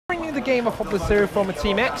Bringing the game of Publicity from a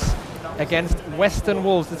TeamX against Western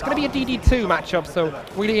Wolves. It's going to be a DD2 matchup, so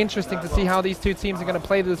really interesting to see how these two teams are going to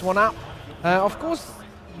play this one out. Of course,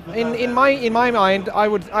 in my mind, I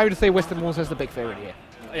would say Western Wolves is the big favorite here.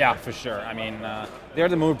 Yeah, for sure. I mean, they're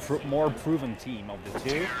the more proven team of the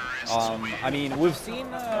two. I mean, we've seen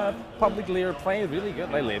Public Lear play really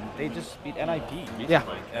good lately. They just beat NIP recently. Yeah.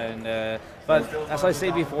 And but as I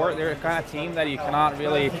said before, they're a kind of team that you cannot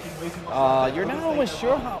really. You're not always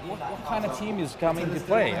sure what kind of team is coming to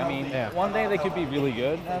play. I mean, one day they could be really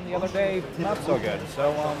good, and the other day not so good.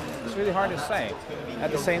 So it's really hard to say.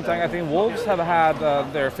 At the same time, I think Wolves have had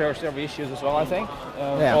their fair share of issues as well. I think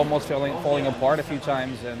almost falling apart a few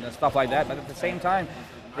times and stuff like that. But at the same time,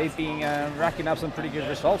 they've been racking up some pretty good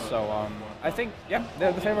results. So I think, yeah,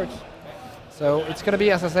 they're the favorites. So it's going to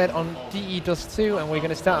be, as I said, on DE Dust 2, and we're going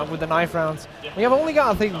to start with the knife rounds. We have only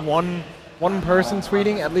got, I think, one person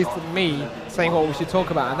tweeting, at least me, saying what we should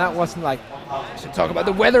talk about, and that wasn't like, we should talk about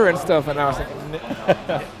the weather and stuff, and I was like,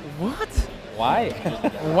 what? Why?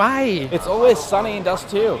 Why? It's always sunny in Dust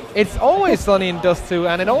 2. It's always sunny in Dust 2,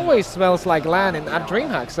 and it always smells like land at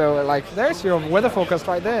Dreamhack, so like, there's your weather forecast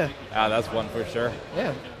right there. Yeah, that's one for sure.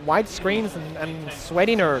 Yeah, white screens and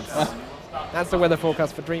sweaty nerds. That's the weather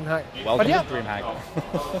forecast for Dreamhack. Welcome to Dreamhack.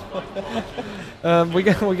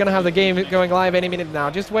 We're going to have the game going live any minute now.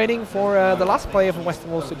 Just waiting for the last player from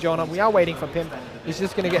Western Wolves to join up. We are waiting for Pimp. He's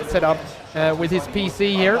just going to get set up with his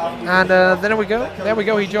PC here. And there we go. There we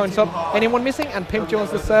go. He joins up. Anyone missing? And Pimp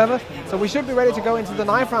joins the server. So we should be ready to go into the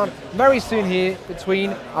knife round very soon here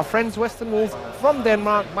between our friends Western Wolves from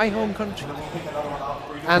Denmark, my home country.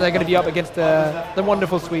 And they're going to be up against the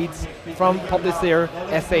wonderful Swedes from Publicity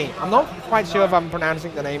SA. I'm not quite sure if I'm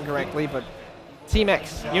pronouncing the name correctly, but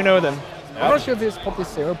TeamX, you know them. Yep. I'm not sure if it's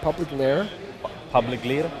Publicity or Public Lear. Public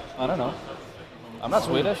Lear? I don't know. I'm not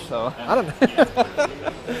Swedish, so. I don't know.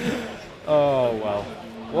 Oh, well.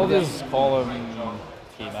 We'll just call him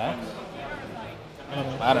TeamX.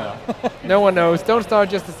 I don't know. No one knows. Don't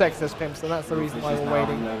start just the sexist Pimp, so that's the reason why we're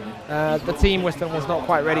waiting. The team Western was not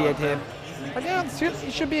quite ready yet here. But yeah,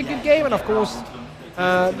 it should be a good game, and of course,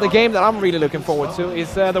 the game that I'm really looking forward to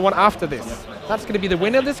is the one after this. That's going to be the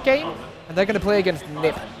winner of this game, and they're going to play against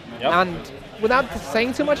NIP. Yep. And without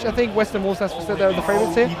saying too much, I think Western Wolves, as we said, they're the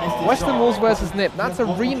favorites here. Western Wolves versus NIP, that's a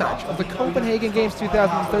rematch of the Copenhagen Games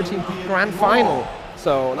 2013 Grand Final.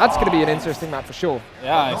 So that's going to be an interesting match for sure.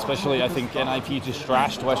 Yeah, especially I think NIP just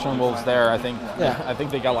trashed Western Wolves there. I think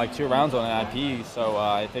they got like 2 rounds on NIP, so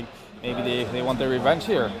I think maybe they want their revenge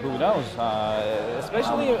here. Who knows?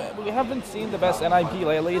 Especially we haven't seen the best NIP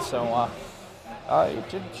lately, so it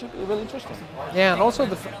should be really interesting. Yeah, and also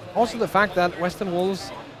the fact that Western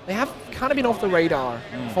Wolves, they have kind of been off the radar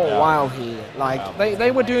for a while here. Like they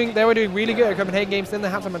were doing really good at Copenhagen Games. Then they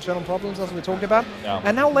had some internal problems, as we talked about. Yeah.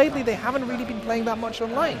 And now lately they haven't really been playing that much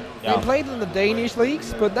online. Yeah. They played in the Danish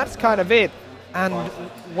leagues, but that's kind of it. And,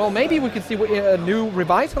 well, maybe we could see a new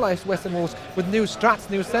revitalized Western Wolves with new strats,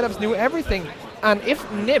 new setups, new everything. And if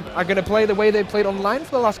NIP are going to play the way they played online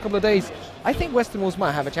for the last couple of days, I think Western Wolves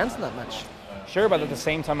might have a chance in that match. Sure, but at the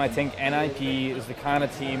same time, I think NIP is the kind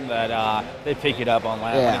of team that they pick it up on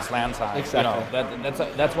land when it's land time. Exactly. You know,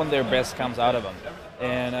 that's when their best comes out of them.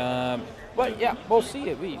 And but yeah, we'll see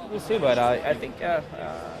it. We'll see, but I think it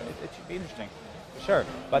should be interesting. Sure,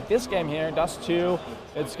 but this game here, Dust 2,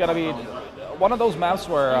 it's going to be one of those maps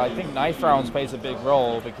where I think knife rounds plays a big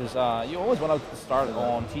role because you always want to start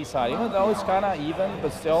on T side, even though it's kind of even,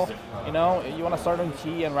 but still, you know, you want to start on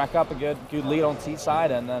T and rack up a good lead on T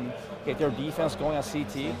side and then get your defense going on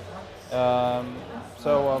CT.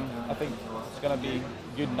 So I think it's going to be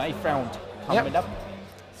a good knife round coming up.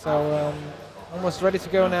 So almost ready to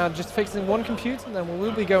go now, just fixing one computer, and then we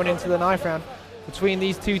will be going into the knife round between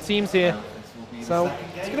these two teams here. So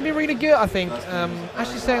it's going to be really good, I think.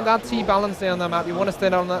 Actually saying that T balance there on that map, you want to stay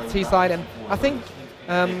on that T side, and I think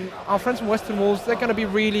our friends from Western Wolves, they're going to be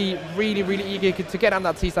really eager to get on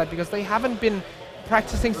that T side because they haven't been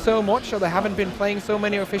practicing so much, or they haven't been playing so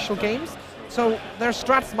many official games. So their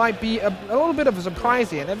strats might be a little bit of a surprise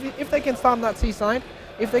here. And if they can start on that T side,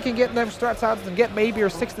 if they can get their strats out and get maybe a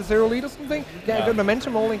 6-0 lead or something, get a good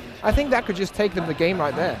momentum rolling, I think that could just take them the game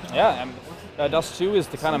right there. Yeah. Dust 2 is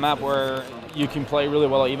the kind of map where you can play really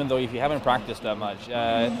well even though if you haven't practiced that much.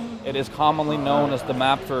 It is commonly known as the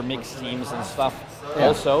map for mixed teams and stuff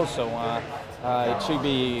also, so it should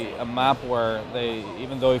be a map where they,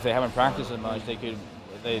 even though if they haven't practiced that much,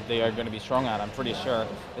 they are going to be strong at, I'm pretty sure.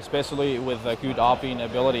 Especially with good opping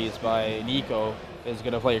abilities by Nico, is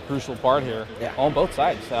going to play a crucial part here on both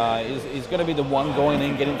sides. He's going to be the one going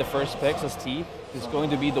in, getting the first picks as T. He's going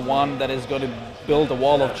to be the one that is going to build the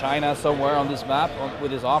wall of China somewhere on this map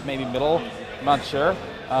with his off, maybe middle, I'm not sure.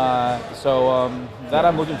 That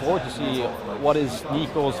I'm looking forward to see what is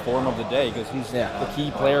Nico's form of the day, because he's the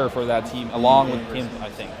key player for that team, along with Pimp, I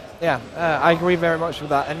think. Yeah, I agree very much with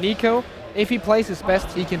that. And Nico, if he plays his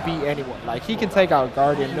best, he can beat anyone. Like, he can take out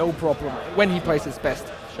Guardian, no problem, when he plays his best.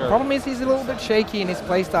 Sure. The problem is he's a little bit shaky in his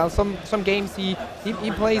playstyle. Some games he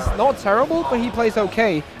plays not terrible, but he plays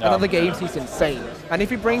okay. And other games he's insane. And if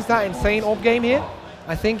he brings that insane AWP game here,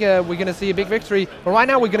 I think we're going to see a big victory. But right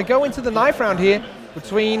now we're going to go into the knife round here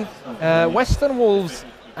between Western Wolves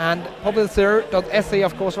and Publisher.se,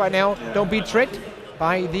 of course, right now. Don't be tricked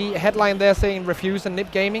by the headline there saying refuse and nip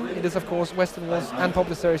gaming. It is, of course, Western Wolves and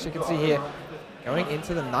Publisher, as you can see here, going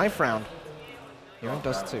into the knife round here in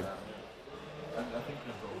Dust 2.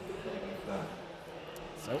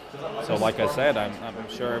 So like I said, I'm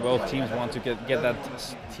sure both teams want to get that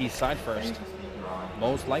T side first,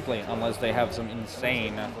 most likely, unless they have some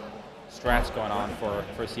insane strats going on for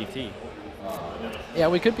CT. Yeah,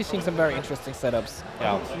 we could be seeing some very interesting setups.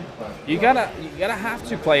 Yeah, you gotta have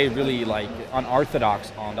to play really like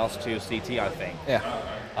unorthodox on Dust 2 CT, I think.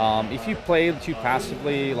 Yeah. If you play too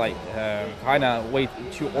passively, like kind of way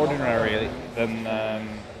too ordinary, then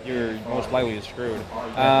you're most likely screwed.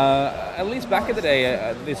 At least back in the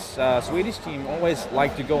day, this Swedish team always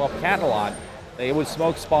liked to go up cat a lot. They would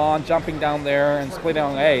smoke spawn, jumping down there and split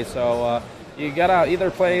down A. So you gotta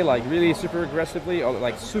either play like really super aggressively or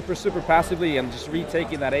like super passively and just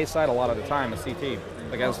retaking that A side a lot of the time as CT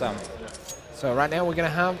against them. So right now we're gonna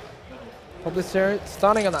have Publisher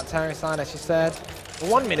starting on that Terry side, as you said.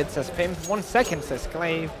 1 minute says Pimp, 1 second says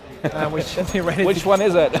Clave. We should be ready. Which one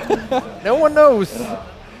is it? No one knows.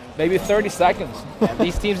 Maybe 30 seconds. Yeah,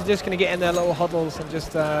 these teams are just going to get in their little huddles and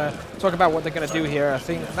just talk about what they're going to do here. I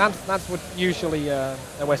think that's what usually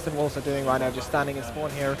the Western Wolves are doing right now, just standing in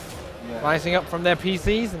spawn here, rising up from their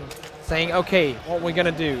PCs and saying, okay, what we're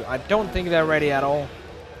going to do. I don't think they're ready at all.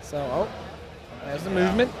 So, oh, there's the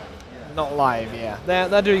movement. Not live, yeah.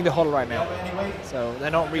 They're doing the huddle right now. So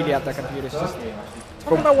they're not really at their computers. Just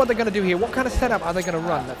talking about what they're going to do here. What kind of setup are they going to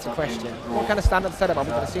run? That's a question. What kind of standard setup are we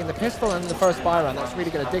going to see in the pistol and in the first buy round? That's really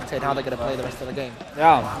going to dictate how they're going to play the rest of the game.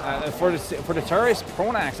 Yeah, for the terrorist,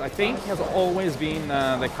 Pronax, I think, has always been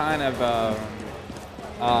the kind of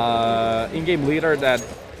in-game leader that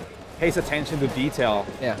pays attention to detail.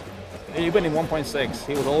 Yeah. Even in 1.6,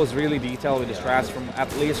 he was always really detailed with his strats from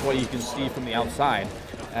at least what you can see from the outside.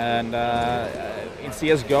 And in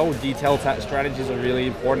CSGO, detailed strategies are really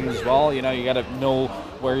important as well. You know, you gotta know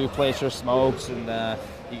where you place your smokes, and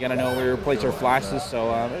you gotta know where you place your flashes.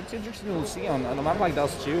 So it's interesting to see on a map like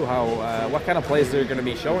Dust 2 how what kind of plays they're gonna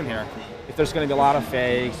be showing here. If there's gonna be a lot of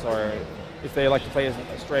fakes, or if they like to play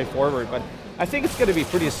straightforward. But I think it's gonna be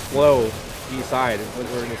pretty slow B side, is what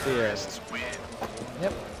we're gonna see here.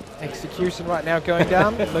 Yep. Execution right now going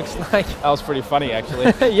down. It looks like that was pretty funny,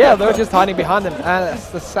 actually. Yeah, they're just hiding behind them.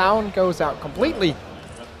 The sound goes out completely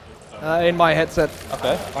in my headset.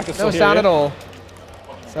 Okay, I can still no hear sound you. at all.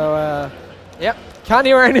 So, yep, can't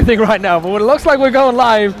hear anything right now. But it looks like we're going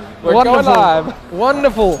live. We're wonderful. going live.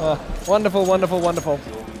 Wonderful, wonderful, wonderful, wonderful.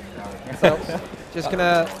 So, just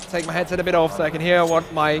gonna take my headset a bit off so I can hear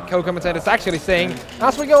what my co-commentator is actually saying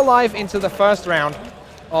as we go live into the first round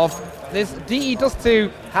of this DE Dust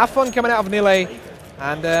 2. Have fun coming out of Nile.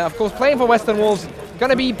 And of course, playing for Western Wolves,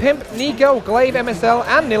 gonna be Pimp, Nico, Glaive, MSL,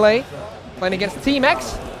 and Nile. Playing against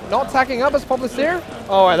TeamX, not tacking up as Publisher.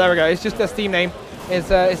 Oh, there we go. It's just their Steam name is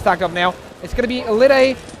tagged up now. It's gonna be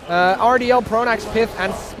Lide, RDL, Pronax, Pith,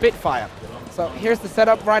 and Spitfire. So here's the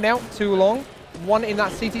setup right now. 2 long, 1 in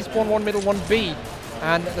that CT spawn, 1 middle, 1 B.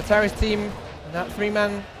 And the terrorist team, that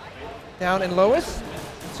 3-man down in lowest,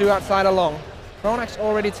 2 outside along. Pronax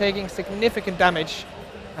already taking significant damage,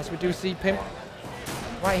 as we do see Pimp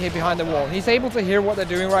right here behind the wall. He's able to hear what they're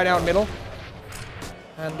doing right now in middle.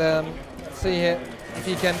 And let's see here if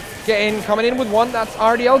he can get in, coming in with 1. That's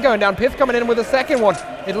RDL going down. Pith coming in with a second one.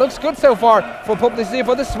 It looks good so far for publicity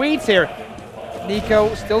for the Swedes here.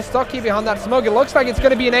 Nico still stuck here behind that smoke. It looks like it's going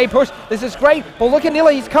to be an A push. This is great, but look at Nile.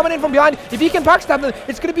 He's coming in from behind. If he can backstab them,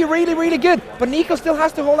 it's going to be really, really good. But Nico still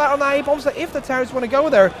has to hold out on that A bomb, so if the terrorists want to go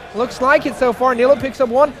there, looks like it so far. Nile picks up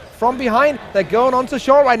 1 from behind. They're going on to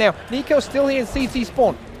short right now. Nico's still here in CT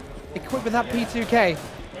spawn, equipped with that P2K.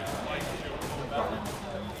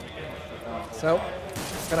 So,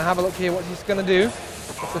 going to have a look here what he's going to do.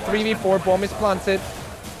 It's a 3v4, bomb is planted.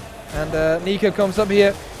 And Nico comes up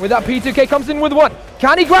here with that P2K, comes in with 1.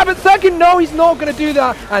 Can he grab it second? No, he's not going to do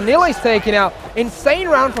that. And Nile's taking out. Insane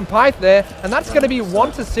round from Pyth there, and that's going to be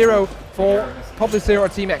 1-0 for Public Zero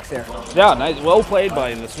TeamX there. Yeah, nice, well played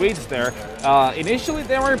by the Swedes there. Initially,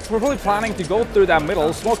 they were probably planning to go through that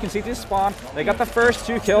middle, smoke and CT spawn. They got the first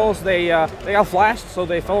 2 kills. They got flashed, so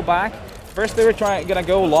they fell back. First, they were gonna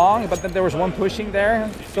go long, but then there was one pushing there,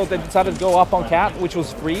 so they decided to go up on Cat, which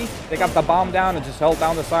was free. They got the bomb down and just held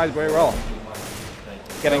down the side very well.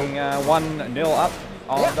 Getting 1-0 up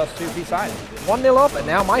on those 2 sides. 1-0 up, and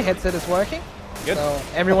now my headset is working. Good. So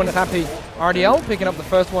everyone is happy. RDL picking up the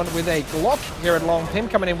first one with a Glock here at long. Pim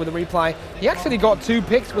coming in with a replay. He actually got 2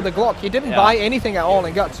 picks with a Glock. He didn't buy anything at all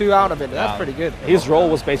and got 2 out of it. That's pretty good. His role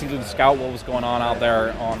was basically to scout what was going on out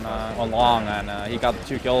there on long, and he got the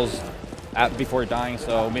 2 kills before dying,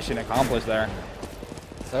 so mission accomplished there.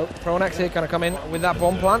 So Pronax here going to come in with that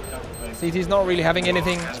bomb plant. CT's not really having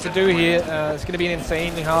anything to do here. It's going to be an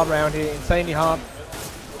insanely hard round here, insanely hard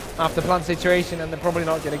after plant situation, and they're probably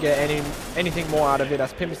not going to get anything more out of it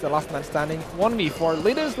as Pim is the last man standing. 1v4,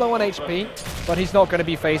 Lidder's low on HP, but he's not going to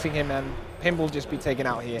be facing him, and Pim will just be taken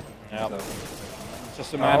out here. Yep.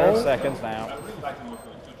 Just a matter of seconds now.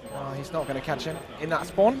 He's not going to catch him in that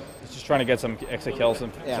spawn. He's just trying to get some extra kills,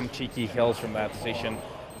 some cheeky kills from that position.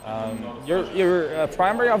 Your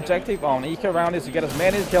primary objective on Eco round is to get as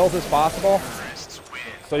many kills as possible,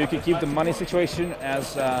 so you can keep the money situation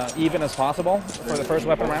as even as possible for the first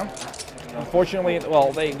weapon round. Unfortunately,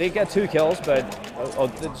 well, they get 2 kills, but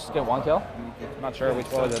they just get 1 kill. I'm not sure which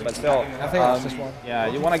one it is, but still. I think it's just 1. Yeah,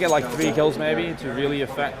 you want to get like 3 kills maybe to really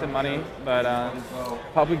affect the money, but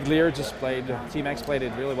Public Lear just played, TeamX played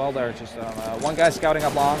it really well there. Just 1 guy scouting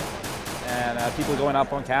up long, and people going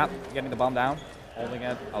up on Cat, getting the bomb down, holding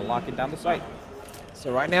it, locking down the site.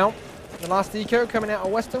 So right now, the last eco coming out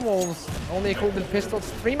of Western Walls, only equipped with pistols,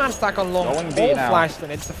 3-man stack on long, all flashed,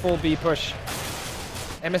 and it's the full B push.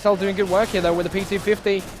 MSL doing good work here though with the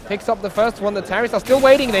P250, picks up the first one. The Terrorists are still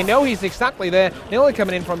waiting, they know he's exactly there. Nilla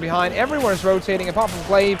coming in from behind, everyone's rotating apart from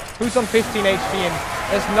Glaive, who's on 15 HP,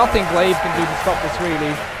 and there's nothing Glaive can do to stop this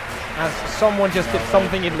really, as someone just did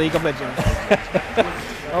something in League of Legends.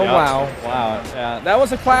 Oh wow. Wow, yeah, that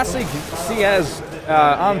was a classic CS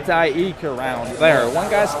anti-eco round there. 1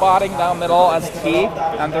 guy spotting down middle as T,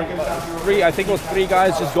 and I think it was 3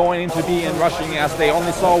 guys just going into B and rushing as they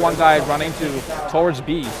only saw 1 guy running towards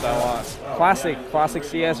B. So classic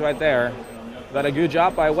CS right there. But a good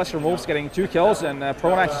job by Western Wolves getting 2 kills, and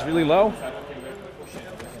Pronax is really low.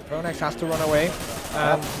 Pronax has to run away,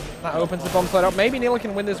 and that opens the bomb site up. Maybe Nila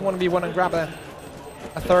can win this 1v1 and grab a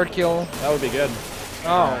 3rd kill. That would be good.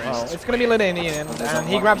 Oh, it's going to be lit in the end, and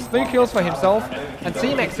he grabs 3 kills for himself, and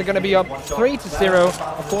TeamX are going to be up 3-0.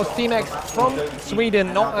 Of course, TeamX from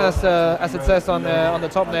Sweden, not as it says on the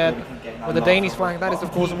top there with the Danish flag. That is,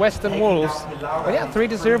 of course, Western Wolves. But yeah,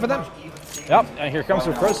 3-0 for them. Yep, and here comes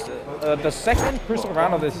the second crucial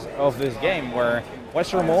round of this game, where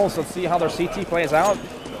Western Wolves. Let's see how their CT plays out,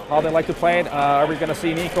 how they like to play it. Are we going to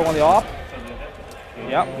see Nico on the op?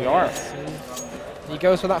 Yep, we are. He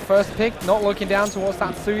goes for that first pick, not looking down towards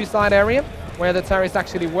that suicide area where the terrorists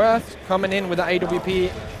actually were, coming in with the AWP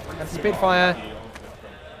and Spitfire.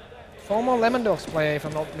 Former Lemondorf's player, if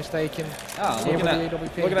I'm not mistaken.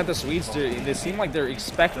 Looking at the Swedes, they seem like they're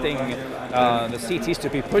expecting the CTs to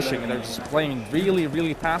be pushing, and they're just playing really,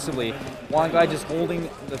 really passively. 1 guy just holding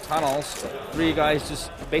the tunnels, 3 guys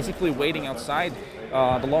just basically waiting outside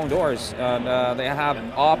the long doors. And they have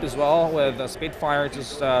op as well with Spitfire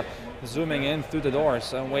just zooming in through the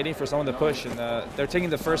doors and waiting for someone to push, and they're taking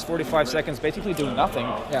the first 45 seconds basically doing nothing,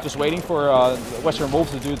 just waiting for Western Wolves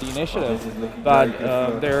to do the initiative, but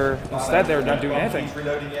instead they're not doing anything.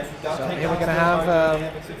 So here we're going to have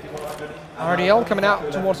RDL coming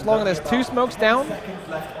out towards long, and there's 2 smokes down,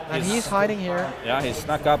 and he's hiding here. Yeah, he's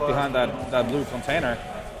snuck up behind that blue container.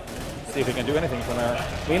 See if he can do anything from there.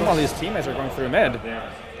 Meanwhile, his teammates are going through mid.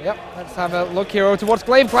 Yep, let's have a look here towards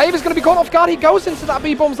Glaive. Glaive is going to be caught off guard. He goes into that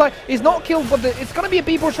B-bomb site. He's not killed, but it's going to be a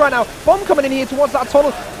B-push right now. Bomb coming in here towards that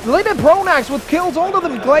tunnel. Lidder Pronax with kills, all of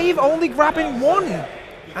them. Glaive only grabbing 1.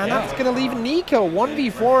 And that's going to leave Nico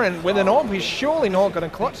 1v4, and with an AWP, he's surely not going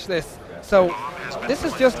to clutch this. So this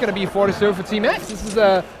is just going to be 4-0 for TeamX. This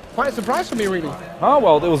is quite a surprise for me, really. Oh,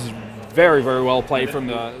 well, it was very, very well played from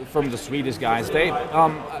the Swedish guys. They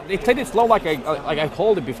played it slow, like I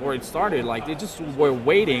called it before it started. Like they just were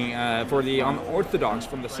waiting for the unorthodox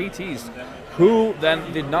from the CTs, who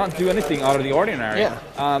then did not do anything out of the ordinary.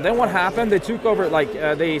 Yeah. Then what happened? They took over. Like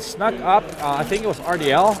they snuck up. I think it was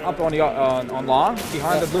RDL up on the on long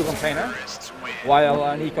behind the blue container,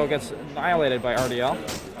 while Nico gets annihilated by RDL,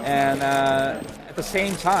 and at the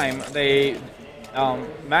same time they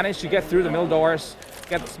managed to get through the middle doors.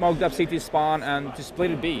 get smoked up CT spawn and to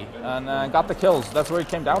split it B and got the kills. That's where it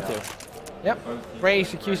came down to. Yep, great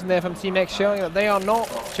execution there from TeamX, showing that they are not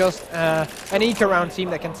just an eco round team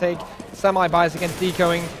that can take semi-buys against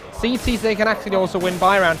decoing CTs. They can actually also win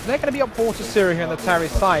buy rounds. They're going to be up 4-0 here on the Terry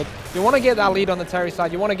side. You want to get that lead on the Terry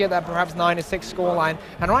side. You want to get that perhaps 9-6 scoreline.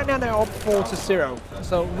 And right now they're up 4-0.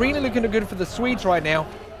 So really looking good for the Swedes right now,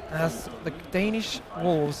 as the Danish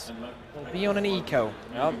Wolves will be on an eco.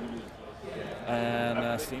 Yep.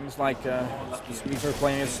 And seems like the Swedes are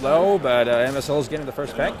playing it slow, but MSL is getting the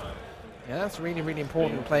first pick. Yeah, that's really, really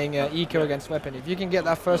important, playing eco against weapon. If you can get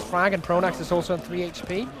that first frag, and Pronax is also on 3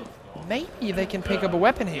 HP, maybe they can pick up a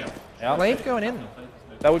weapon here. Yep. Glaive going in.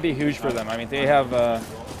 That would be huge for them. I mean, they have a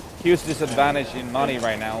huge disadvantage in money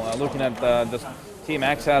right now. Looking at the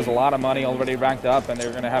TeamX has a lot of money already ranked up, and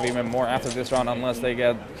they're going to have even more after this round unless they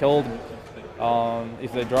get killed.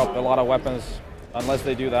 If they drop a lot of weapons, unless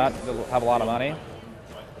they do that, they'll have a lot of money.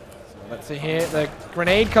 Let's see here, the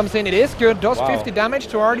grenade comes in, it is good, does 50 damage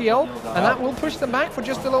to RDL, and that will push them back for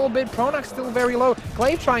just a little bit. Pronax still very low.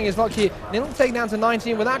 Glaive trying his luck here. Nil take down to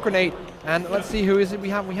 19 with that grenade, and let's see who is it we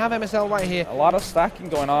have. We have MSL right here. A lot of stacking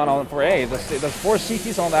going on for A. There's 4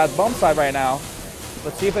 CTs on that bomb side right now.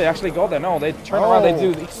 Let's see if they actually go there. No, they turn around, they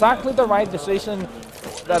do exactly the right decision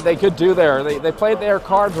that they could do there. They played their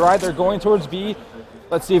cards right, they're going towards B.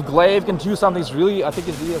 Let's see if Glaive can do something. It's really, I think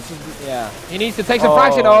it's, yeah. He needs to take some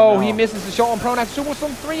fraction. Oh, no. He misses the shot on Pronax. Almost on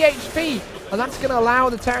 3 HP. And that's going to allow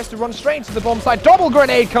the Terrorists to run straight to the bomb side. Double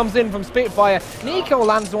grenade comes in from Spitfire. Nico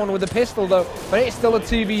lands one with a pistol, though. But it's still a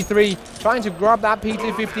 2v3. Trying to grab that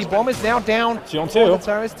P250. Bomb is now down. 2 on 2. The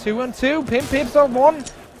Terrorists 2 on 2. Pimp pips on 1.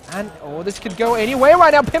 And, oh, this could go anywhere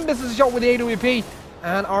right now. Pimp misses a shot with the AWP.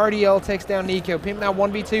 And RDL takes down Nico. Pimp now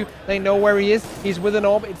 1v2. They know where he is. He's with an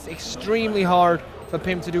orb. It's extremely hard for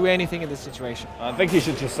Pimp to do anything in this situation. I think he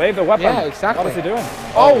should just save the weapon. Yeah, exactly. What is he doing?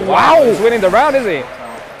 Oh, wow! He's winning the round, is he?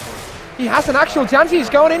 He has an actual chance. He's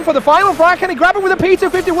going in for the final frag. Can he grab it with a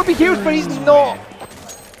P250? It would be huge, but he's not.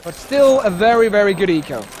 But still a very, very good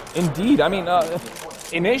eco. Indeed. I mean,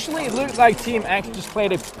 initially it looked like TeamX just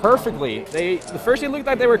played it perfectly. First it looked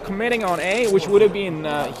like they were committing on A, which would have been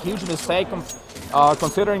a huge mistake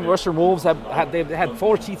considering Russian Wolves had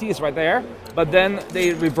 4 TTs right there. But then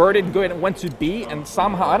they reverted, went to B, and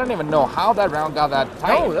somehow, I don't even know how that round got that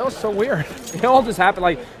tight. Oh, that was so weird. It all just happened,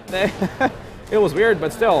 like, it was weird,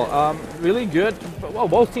 but still, really good. Well,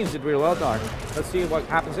 both teams did really well, Dark. Let's see what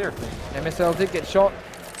happens here. MSL did get shot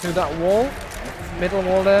through that wall. Middle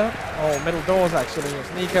wall there. Oh, middle doors, actually.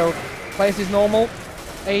 Yes. Nico plays his normal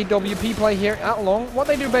AWP play here at long. What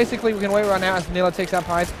they do, basically, we can wait right now as Nila takes that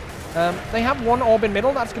prize. They have one orb in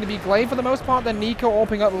middle. That's going to be Glaive for the most part. Then Nico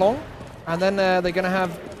orbing up long. And then they're going to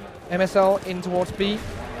have MSL in towards B,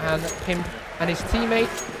 and Pimp and his teammate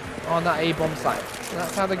on that A-bomb side. So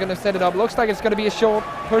that's how they're going to set it up. Looks like it's going to be a short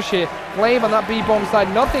push here. Glaive on that B-bomb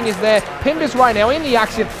side, nothing is there. Pimp is right now in the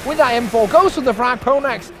action with that M4. Goes for the frag.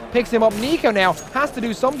 Pronax picks him up. Nico now has to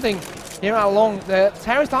do something here at long. The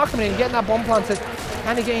terrorists are coming in, getting that bomb planted.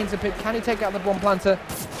 Can he get into Pip? Can he take out the bomb planter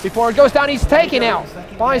before it goes down? He's taken out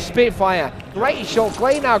by Spitfire. Great shot.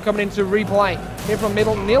 Glaive now coming into replay here from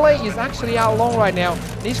middle. Nile is actually out long right now.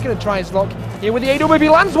 He's going to try his luck here with the AWP.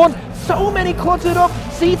 Lands one. So many cluttered up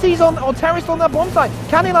CTs or terrorists on that bomb side.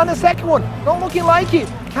 Can he land a second one? Not looking like it.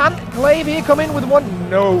 Can Glaive here come in with one?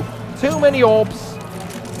 No. Too many orbs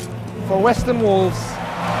for Western Wolves.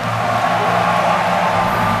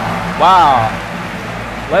 Wow.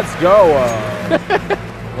 Let's go.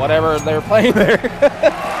 Whatever they're playing there.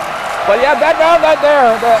 But yeah, that round right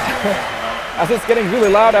there, as it's getting really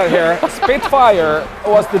loud out here, Spitfire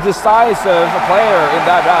was the decisive player in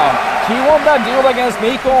that round. He won that duel against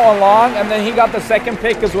Nico on long, and then he got the second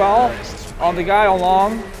pick as well on the guy on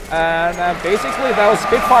long. And basically that was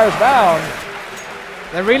Spitfire's round.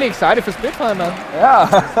 They're really excited for Spitfire, man. Yeah.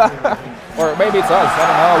 Or maybe it's us, I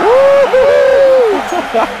don't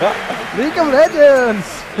know. League of Legends!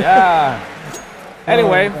 Yeah.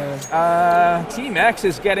 Anyway, TeamX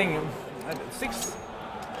is getting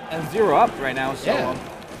 6-0 up right now, so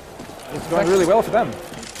it's going really well for them.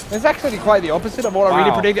 It's actually quite the opposite of what I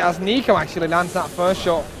really predicted, as Nico actually lands that first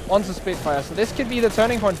shot onto Spitfire. So this could be the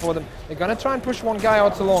turning point for them. They're going to try and push one guy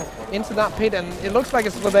out along into that pit, and it looks like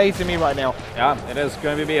it's split A to me right now. Yeah, it is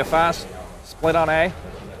going to be a fast split on A.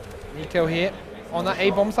 Nico here on that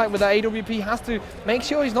A-bomb site with that AWP has to make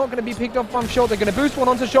sure he's not going to be picked up from short. They're going to boost one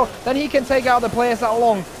onto short, then he can take out the players that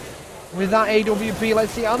long with that AWP.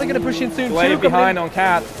 Let's see, are they going to push in soon? Way behind on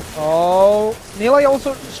Cat. Oh, Nile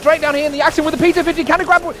also straight down here in the action with the P250. Can he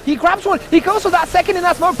grab one? He grabs one. He goes for that second in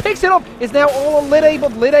that smoke, picks it up. It's now all on Lide,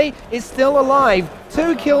 but Lide is still alive.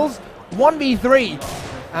 2 kills, 1v3.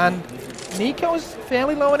 And Nico's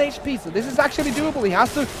fairly low on HP, so this is actually doable. He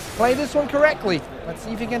has to play this one correctly. Let's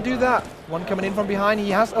see if he can do that. One coming in from behind. He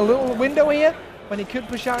has a little window here when he could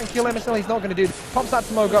push out and kill MSL. He's not going to do it. Pops that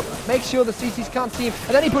smoke up, makes sure the CCs can't see him,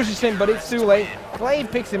 and then he pushes him, but it's too late. Glaive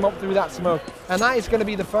picks him up through that smoke, and that is going to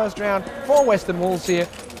be the first round for Western Wolves here.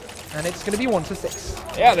 And it's going to be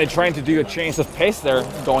 1-6. Yeah, they're trying to do a change of pace there,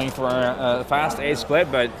 going for a fast A split,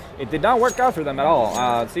 but it did not work out for them at all.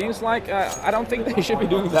 It seems like I don't think they should be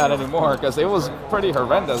doing that anymore, because it was pretty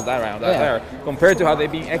horrendous that round out there, compared to how they've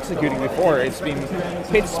been executing before. It's been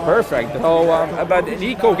pitch perfect. So, but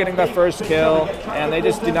Nico getting that first kill, and they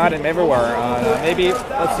just denied him everywhere. Maybe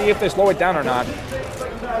let's see if they slow it down or not.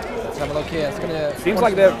 Let's have a look here. It's gonna seems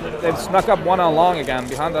like they've snuck up one on long again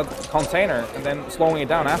behind that container and then slowing it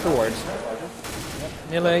down afterwards.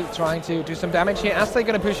 Nile trying to do some damage here. As they're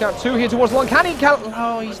going to push out 2 here towards long. Can he?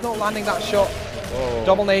 Oh, he's not landing that shot. Whoa.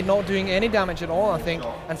 Double nade not doing any damage at all, I think.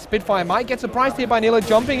 And Spitfire might get surprised here by Nile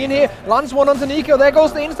jumping in here. Lands one onto Nico. There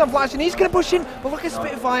goes the instant flash, and he's going to push in. But look at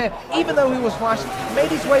Spitfire. Even though he was flashed, made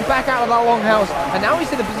his way back out of that long house. And now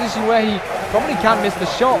he's in a position where he probably can't miss the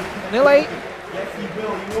shot. Nile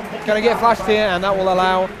going to get flashed here, and that will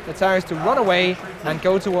allow the Tyrants to run away and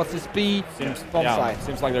go towards this B bomb side.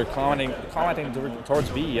 Seems like they're commenting towards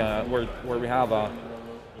B, where we have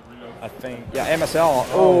I think, MSL.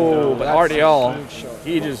 Oh, but RDL,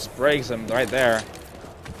 he just breaks him right there.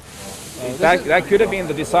 That could have been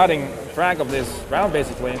the deciding frag of this round,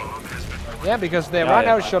 basically. Yeah, because they're right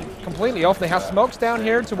now shot completely off. They have smokes down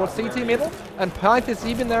here towards CT middle, and Pyth is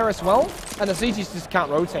even there as well, and the CTs just can't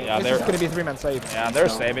rotate. Yeah, this is going to be a 3-man save. Yeah, they're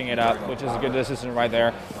saving it up, which is a good decision right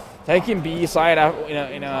there. Taking B side out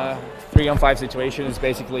in a 3-on-5 situation is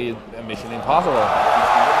basically a mission impossible.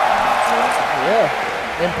 Yeah,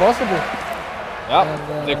 impossible. Yep,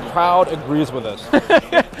 and, the crowd agrees with us.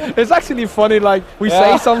 It's actually funny, like, we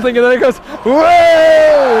say something and then it goes,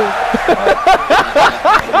 whoa!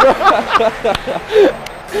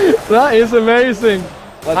 That is amazing.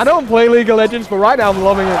 I don't play League of Legends, but right now I'm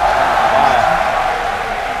loving it.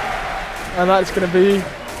 And that's going to be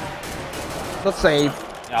the save.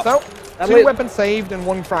 Yep. So, 2 weapons saved and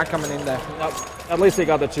 1 frag coming in there. Yep. At least they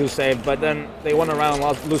got the 2 saved, but then they won a round,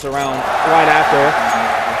 lose a round right after.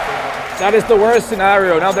 That is the worst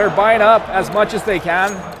scenario. Now they're buying up as much as they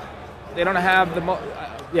can. They don't have the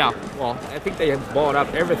well, I think they have bought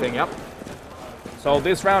up everything, So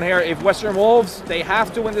this round here, if Western Wolves, they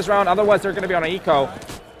have to win this round, otherwise they're going to be on an eco.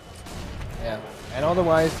 Yeah, and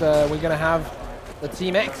otherwise we're going to have the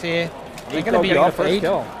TeamX here. They're going to be getting for 8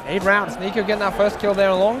 rounds. Nico getting that first kill there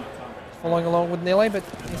along, following along with Nile, but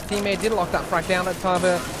his teammate did lock that frag down at time.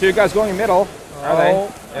 2 guys going middle, are they?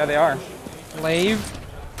 Yeah, they are. Glaive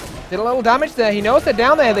did a little damage there. He knows they're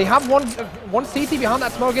down there. They have one CT behind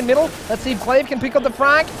that smoke in middle. Let's see if Glaive can pick up the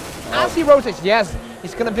frag as he rotates. Yes,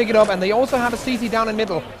 he's going to pick it up, and they also have a CT down in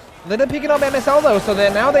middle. They're picking up MSL though, so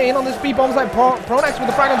they're in on this B bomb side. Pronax with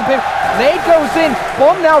the frag on the pin. Nade goes in.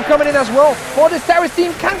 Bomb now coming in as well for this Terrace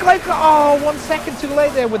team. Can Glaive go? Oh, 1 second too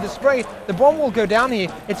late there with the spray. The bomb will go down here.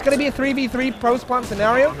 It's going to be a 3v3 post-plant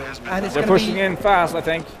scenario, and it's they're pushing in fast, I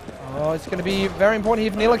think. Oh, it's going to be very important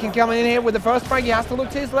if Nila can come in here with the first frag. He has to look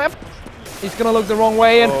to his left. He's going to look the wrong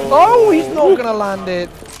way, and he's not going to land it.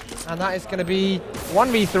 And that is going to be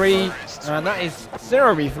 1v3, and that is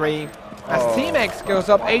 0v3. As TeamX goes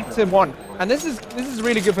up 8-1, and this is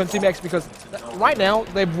really good for TeamX because right now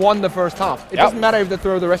they've won the first half. It doesn't matter if they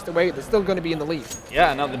throw the rest away; they're still going to be in the lead.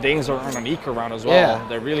 Yeah, now the Danes are on an eco round as well. Yeah.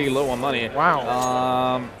 They're really low on money. Wow.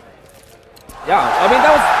 Yeah, I mean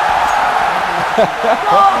that was.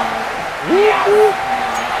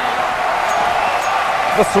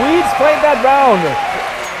 The Swedes played that round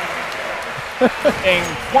in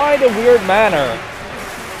quite a weird manner.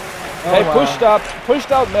 They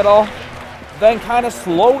pushed out middle, then kind of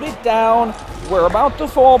slowed it down. We're about to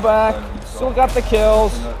fall back, still got the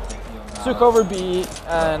kills, took over B,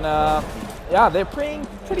 and they're playing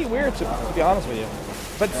pretty weird to be honest with you.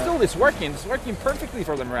 But still, it's working perfectly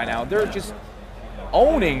for them right now. They're just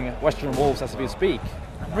owning Western Wolves as we speak.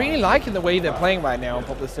 I'm really liking the way they're playing right now on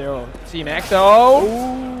Pop the Zero. TeamX,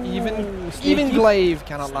 even Glaive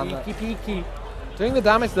cannot land that. Peaky. Doing the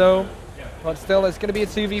damage though, but still it's going to be a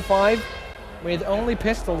 2v5 with only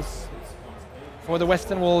pistols for the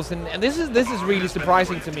Western Wolves, and this is really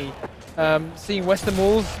surprising to me. Seeing Western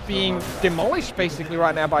Wolves being demolished basically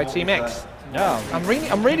right now by TeamX. Yeah,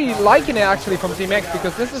 I'm really liking it actually from TeamX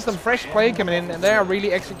because this is some fresh play coming in, and they are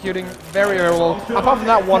really executing very, very well. Apart from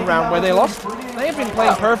that one round where they lost, they have been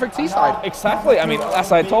playing perfect T-side. Exactly. I mean,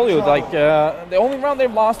 as I told you, like the only round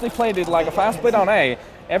they've lost, they played it like a fast split on A,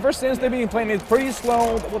 ever since they've been playing it pretty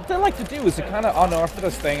slow, what they like to do is a kind of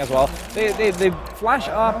unorthodox thing as well. They flash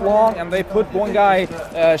up long and they put one guy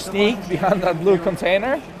sneak behind that blue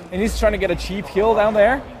container, and he's trying to get a cheap kill down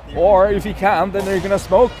there. Or if he can't, then they're gonna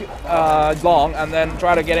smoke long and then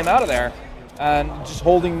try to get him out of there, and just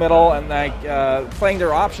holding middle and like playing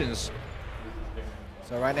their options.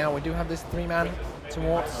 So right now we do have this 3-man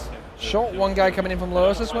towards short. One guy coming in from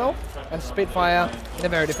lowers as well, and Spitfire in a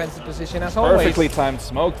very defensive position as always. Perfectly timed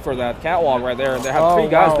smoke for that catwalk right there. They have 3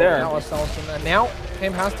 guys there. That was awesome. And now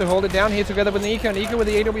Tim has to hold it down here together with Nico. Nico with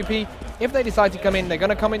the AWP. If they decide to come in, they're going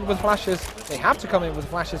to come in with flashes. They have to come in with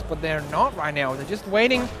flashes, but they're not right now. They're just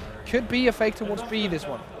waiting. Could be a fake towards B, this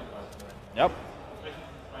one. Yep.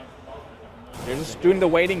 They're just doing the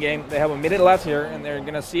waiting game. They have a minute left here, and they're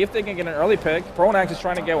going to see if they can get an early pick. Pronax is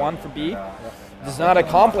trying to get one for B. Does not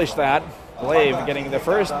accomplish that. Blave getting the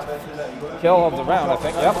first kill of the round, I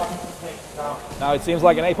think. Yep. Now it seems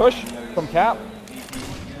like an A push from Cap.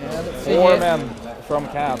 Yeah, 4 men from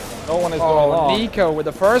Cap. No one is going long. Nico with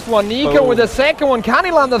the first one. Nico with the second one. Can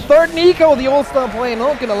he land the third? Nico, the all-star player,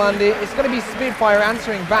 not going to land it. It's going to be Spitfire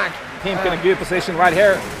answering back. Team's in a good position right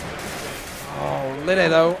here. Oh, Lille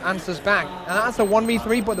though answers back, and that's a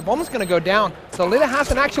 1v3, but the bomb's going to go down. So Lille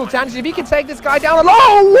has an actual chance. If he can take this guy down,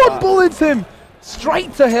 oh, one bullets him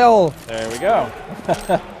straight to hell. There we go.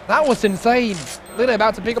 That was insane. Lille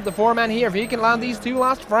about to pick up the 4-man here. If he can land these 2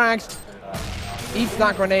 last frags, eats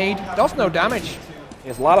that grenade, does no damage. He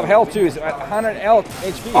has a lot of health too. He's at 100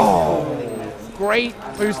 HP. Oh, great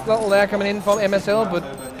boost little there coming in from MSL,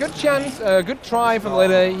 but good chance, good try from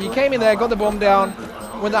Lille. He came in there, got the bomb down.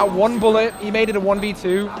 With that 1 bullet, he made it a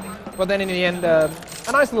 1v2, but then in the end, a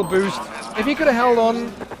nice little boost. If he could have held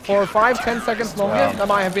on for 5-10 seconds longer, that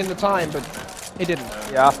might have been the time, but he didn't.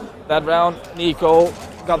 Yeah, that round, Nico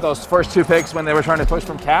got those first 2 picks when they were trying to push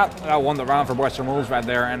from Cap. That won the round for Western Wolves right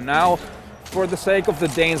there, and now, for the sake of the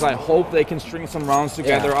Danes, I hope they can string some rounds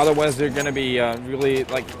together. Yeah. Otherwise, they're going to be really,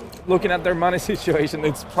 like, looking at their money situation,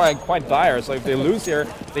 it's probably quite dire. So if they lose here,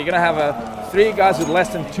 they're going to have 3 guys with less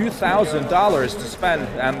than $2,000 to spend,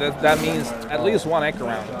 and that means at least 1 Echo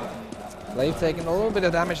round. They've taken a little bit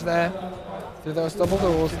of damage there through those double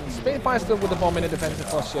doors. Spitfire still with the bomb in a defensive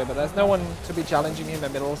posture, but there's no one to be challenging in the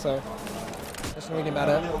middle, so it doesn't really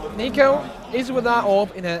matter. Nico is with that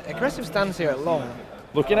orb in an aggressive stance here at long.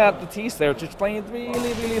 Looking at the T's there, just playing it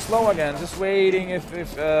really, really slow again. Just waiting if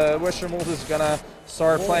Western Wolves is going to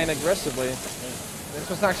start playing aggressively. This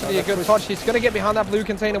was actually a good touch. He's going to get behind that blue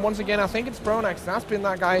container once again. I think it's Pronax. That's been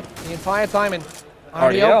that guy the entire time. And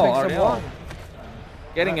RDL picks up 1.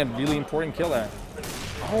 Getting a really important kill there.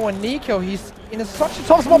 Oh, and Nico, he's in such a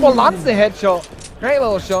tough spot, but lands the headshot. Great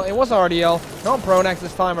little shot. It was RDL, not Pronax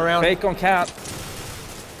this time around. Fake on Cap.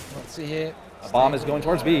 Let's see here. A bomb is going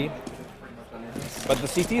towards B. But the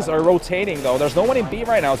CTs are rotating though. There's no one in B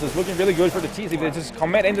right now, so it's looking really good for the T's if they just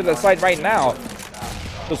commit into the site right now.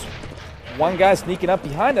 There's 1 guy sneaking up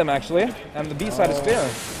behind them actually, and the B side is clear.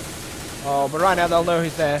 Oh, but right now they'll know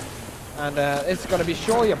he's there. And it's going to be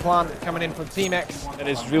surely a plant coming in from TeamX. It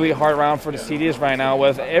is really hard round for the CTs right now,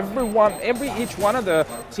 with each one of the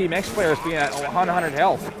TeamX players being at 100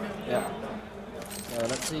 health. Yeah. So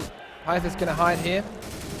let's see. Pyth is going to hide here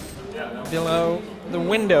below the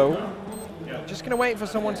window. Just going to wait for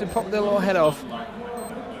someone to pop their little head off.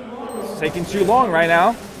 It's taking too long right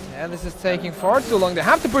now. Yeah, this is taking far too long. They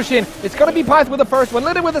have to push in. It's going to be Pyth with the first one,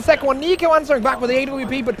 Lille with the second one, Nico answering back with the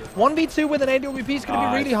AWP, but 1v2 with an AWP is going to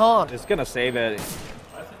be really hard. It's going to save it.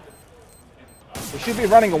 They should be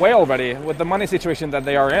running away already with the money situation that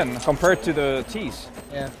they are in compared to the T's.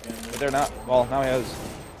 Yeah. But they're not. Well, now he has.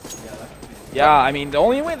 Yeah, I mean, the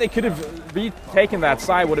only way they could have retaken that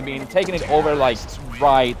side would have been taking it over, like,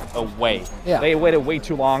 right away. Yeah. They waited way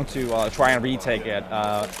too long to try and retake it.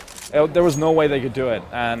 There was no way they could do it.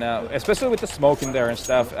 And especially with the smoke in there and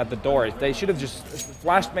stuff at the door, they should have just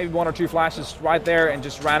flashed maybe 1 or 2 flashes right there and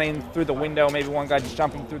just ran in through the window, maybe 1 guy just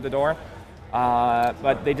jumping through the door.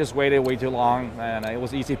 But they just waited way too long, and it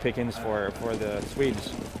was easy pickings for the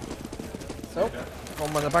Swedes. So,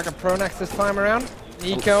 from the back of Pronax this time around.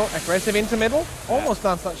 Nico, aggressive into middle, almost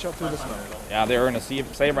lands that shot through the smoke. Yeah, they're in a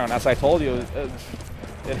save round. As I told you,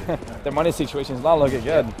 their money situation is not looking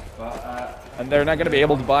good. And they're not going to be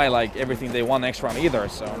able to buy like everything they want next round either,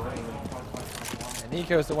 so. And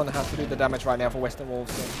Nico is the one that has to do the damage right now for Western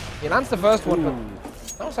Wolves. So he lands the first one, but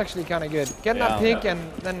that was actually kind of good. Getting that pick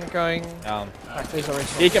and then going back to his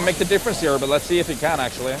original. He can make the difference here, but let's see if he can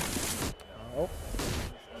actually. Oh.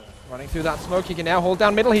 Running through that smoke, he can now hold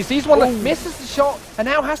down middle. He sees one that misses the shot and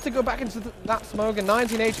now has to go back into that smoke, and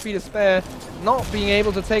 19 HP to spare. Not being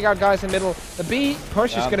able to take out guys in middle. The B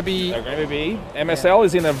push is going to be... They're going to be. MSL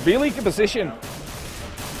is in a really good position.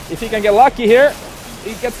 If he can get lucky here,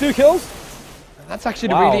 he gets 2 kills. And that's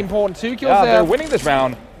actually really important. 2 kills there. They're winning this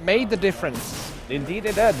round. Made the difference. Indeed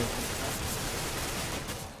they did.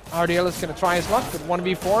 RDL is going to try his luck with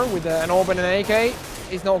 1v4 with an Orb and an AK.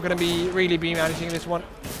 He's not going to really be managing this one.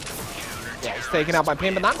 Yeah, he's taken out by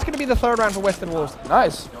Pim, but that's going to be the 3rd round for Western Wolves.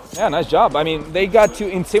 Nice. Yeah, nice job. I mean, they got too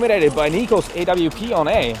intimidated by Nico's AWP on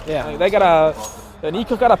A. Yeah. They got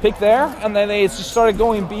Nico got a pick there, and then they just started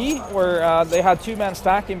going B, where they had 2-man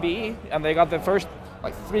stack in B, and they got the first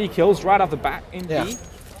 3 kills right off the bat in B.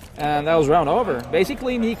 And that was round over.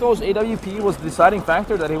 Basically, Nico's AWP was the deciding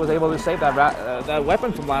factor that he was able to save that that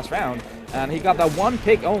weapon from last round, and he got that 1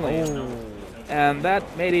 pick only. And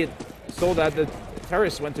that made it so that the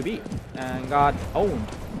terrorists went to B and got owned.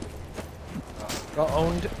 Got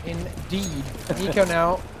owned indeed. Nico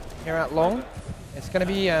now here at long. It's going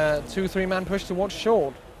to be a 2-3 man push towards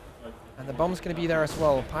short. And the bomb's going to be there as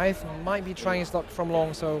well. Pyth might be trying his luck from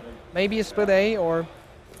long, so maybe a split A or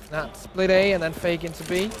that split A and then fake into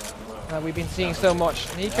B. We've been seeing so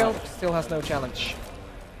much. Nico still has no challenge.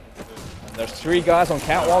 There's 3 guys on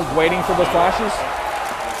catwalk waiting for those flashes.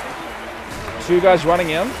 2 guys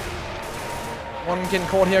running in. One getting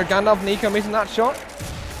caught here. Gandalf, Nico missing that shot.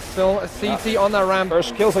 Still a CT on that ramp.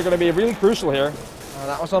 First kills are going to be really crucial here.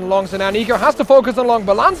 That was on long, so now Nico has to focus on long,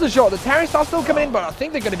 but lands the shot. The terrorists are still coming in, but I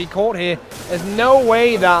think they're going to be caught here. There's no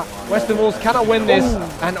way that Western Wolves cannot win this.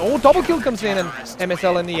 And double kill comes in and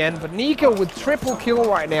MSL in the end, but Nico with triple kill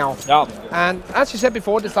right now. Yeah. And as you said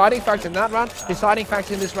before, deciding factor in that round, deciding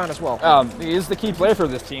factor in this round as well. He is the key player for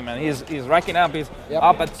this team, and he's racking up. He's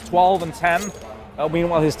up at 12 and 10.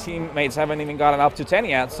 Meanwhile, his teammates haven't even gotten up to 10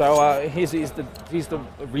 yet, so he's the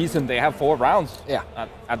reason they have 4 rounds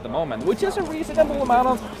at the moment, which is a reasonable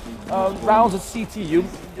amount of rounds at CT.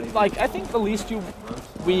 I think the least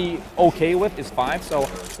we okay with is 5, so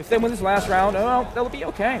if they win this last round, they'll be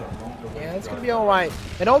okay. Yeah, it's going to be all right.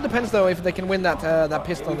 It all depends, though, if they can win that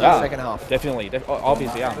pistol in the second half. Definitely.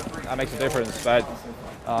 Obviously, yeah, that makes a difference, but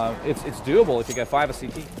it's doable if you get 5 at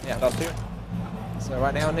CT. Yeah, that's too. So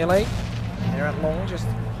right now, Nile. They're at long, just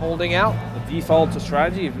holding out. The default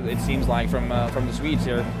strategy, it seems like, from the Swedes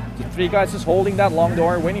here. The 3 guys just holding that long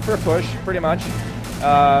door, waiting for a push, pretty much.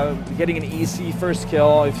 Getting an easy first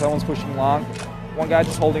kill if someone's pushing long. 1 guy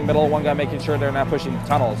just holding middle, 1 guy making sure they're not pushing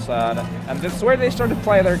tunnels. And that's where they start to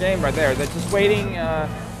play their game right there. They're just waiting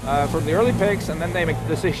for the early picks, and then they make the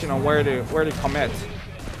decision on where to commit.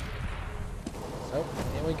 So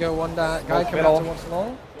here we go, 1 guy coming out towards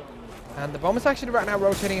long. And the bomb is actually right now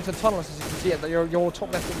rotating into tunnels, as you can see at your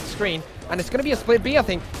top left of the screen. And it's going to be a split B, I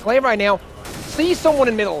think. Clay right now sees someone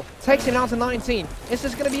in middle, takes him out to 19. Is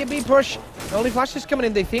this going to be a B push? Only flashes coming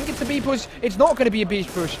in. They think it's a B push. It's not going to be a B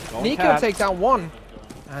push. Nico takes out 1.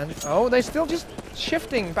 And, they're still just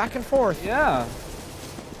shifting back and forth. Yeah.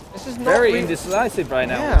 This is not very indecisive right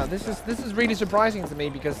now. Yeah, this is really surprising to me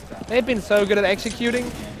because they've been so good at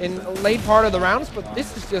executing in the late part of the rounds, but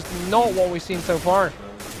this is just not what we've seen so far.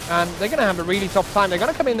 And they're going to have a really tough time. They're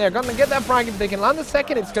going to come in there, going to get that frag. If they can land the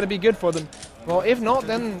second, it's going to be good for them. Well, if not,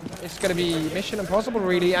 then it's going to be mission impossible,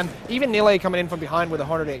 really. And even Nile coming in from behind with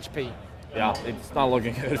 100 HP. Yeah, it's not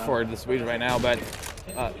looking good for the Swedes right now, but...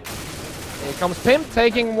 Here comes Pimp,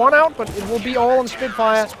 taking 1 out, but it will be all on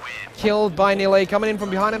Spitfire. Killed by Nile, coming in from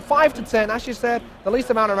behind. And 5 to 10, as you said, the least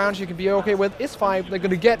amount of rounds you can be okay with is 5. They're going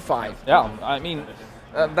to get 5. Yeah, I mean...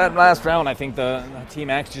 that last round, I think the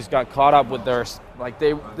TeamX just got caught up with their,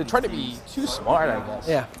 they tried to be too smart, I guess.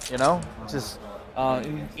 Yeah. You know, just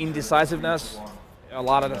indecisiveness. A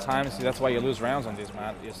lot of the times, that's why you lose rounds on these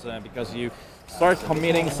maps, because you start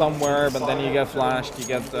committing somewhere, but then you get flashed. You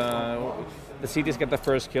get the CTs get the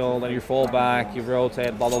first kill, then you fall back, you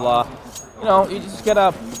rotate, blah blah blah. You know, you just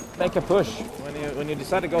gotta make a push. When you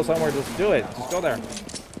decide to go somewhere, just do it. Just go there.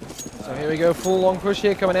 So here we go, full long push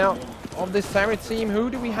here coming out of this Sarah team. Who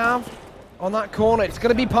do we have on that corner? It's going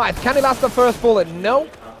to be Pyth. Can he last the first bullet? No,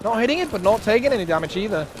 not hitting it, but not taking any damage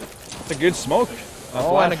either. It's a good smoke.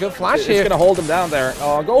 And a good flash here. It's going to hold him down there.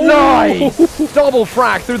 Go. Nice! Double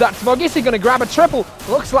frag through that smoke. Is he going to grab a triple?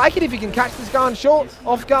 Looks like it if he can catch this guy on short.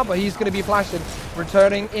 Off guard, but he's going to be flashed and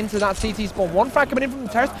returning into that CT spawn. 1 frag coming in from the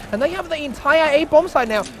terrace, and they have the entire A bomb side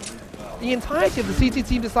now. The entirety of the CT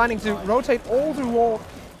team deciding to rotate all through wall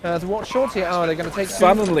to watch shorts here. Oh, they're going to take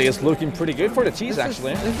Suddenly it's looking pretty good for the T's,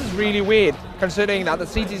 actually. This is really weird, considering that the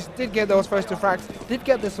CTs did get those first 2 frags, did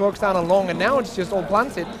get the smokes down along, and now it's just all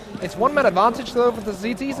planted. It's 1 man advantage, though, for the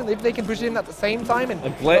CTs, and if they can push in at the same time...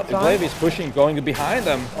 And Glaive is pushing, going behind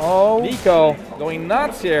them. Oh. Nico going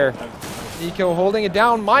nuts here. Nico holding it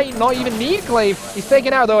down, might not even need Glaive. He's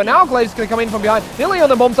taken out though, and now Glaive's going to come in from behind. Billy on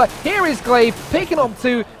the bomb side. Here is Glaive picking up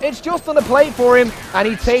 2. It's just on the plate for him, and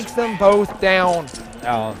he takes them both down.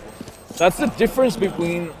 That's the difference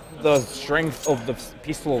between the strength of the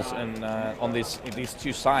pistols and on these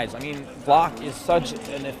 2 sides. I mean, Glock is such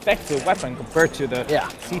an effective weapon compared to the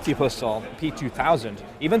CT pistol, P2000.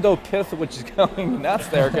 Even though Pith, which is going nuts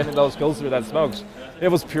there, getting those kills through that smokes, it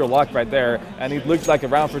was pure luck right there, and it looked like a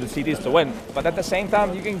round for the CTs to win. But at the same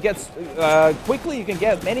time, you can get quickly. You can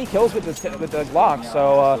get many kills with the Glock.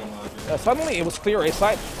 So suddenly it was clear A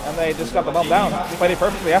side, and they just got the bomb down. They played it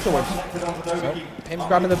perfectly afterwards. So, him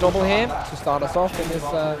grabbing the double here to start us off in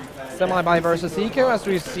this semi-buy versus Eco, as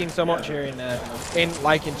we've seen so much here in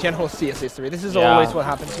general CS history. This is always what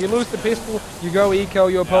happens. You lose the pistol, you go Eco,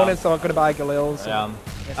 your opponents are going to buy Galils.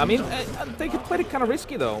 I mean, they could play it kind of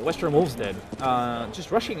risky though. Western Wolves did, just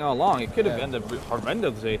rushing along. It could have ended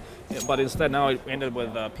horrendously, but instead now it ended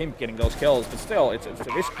with Pimp getting those kills. But still, it's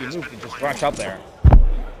a risky move to just rush up there.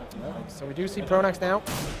 So we do see Pronax now.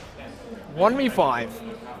 1v5.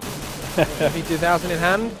 P2000 in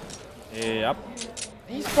hand. Yep.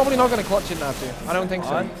 He's probably not going to clutch it now too. I don't think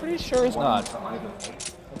so. I'm pretty sure he's not.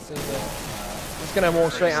 Let's see there. He's going to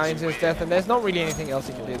walk straight out into his death, and there's not really anything else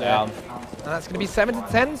he can do there. And that's going to be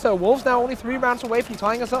 7-10, so Wolves now only 3 rounds away from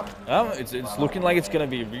tying us up. It's looking like it's going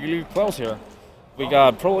to be really close here. We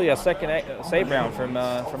got probably a second save round from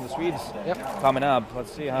the Swedes coming up.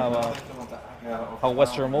 Let's see how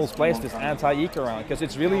Western Wolves plays this anti-eco round, because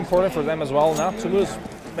it's really important for them as well not to lose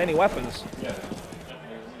many weapons.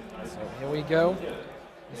 So here we go.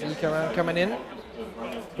 Is eco round coming in?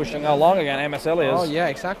 Pushing along again, MSL is. Oh yeah,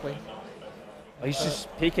 exactly. He's just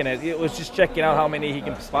peeking it. He was just checking out how many he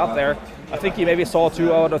can spot there. I think he maybe saw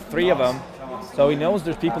 2 out of 3 of them. So he knows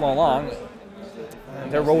there's people along.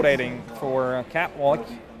 And they're rotating for catwalk.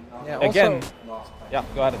 Yeah, again. Yeah,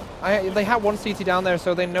 go ahead. They had 1 CT down there,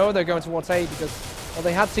 so they know they're going towards A because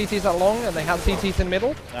they had CTs that long and they had CTs in the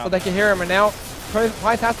middle, so they can hear him. And now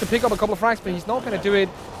Price has to pick up a couple of frags, but he's not going to do it.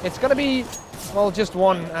 It's going to be, well, just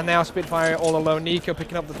 1, and now Spitfire all alone. Nico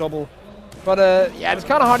picking up the double. But yeah, it's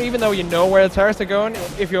kind of hard, even though you know where the terrorists are going,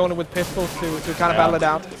 if you're only with pistols to kind of battle it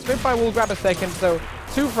out. Spitfire will grab a second, so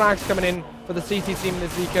 2 frags coming in for the CT team in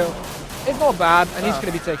this eco. It's not bad, and he's going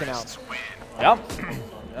to be taken out. Yep.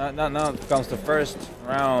 Now comes the first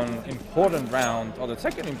round, important round, or the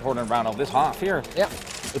second important round of this half here. Yeah.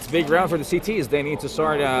 It's a big round for the CTs. They need to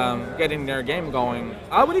start getting their game going.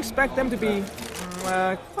 I would expect them to be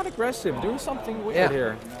quite aggressive, doing something weird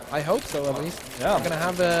here. I hope so, at least. Yeah. We're going to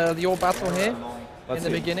have the old battle here in the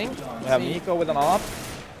beginning. We have Nico with an op.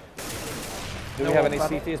 Do we have any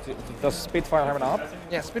CTs? Does Spitfire have an op?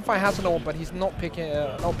 Yeah, Spitfire has an op, but he's not peeking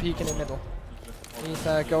in the middle. He's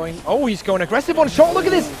going... Oh, he's going aggressive on shot. Look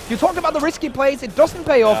at this. You talked about the risky plays. It doesn't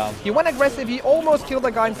pay off. He went aggressive. He almost killed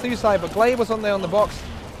that guy in suicide, but Glaive was on there on the box.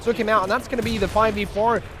 Took him out, and that's going to be the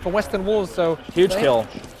 5v4 for Western Wolves. So huge kill.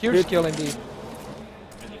 Huge kill indeed.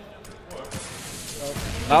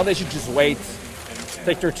 Now they should just wait,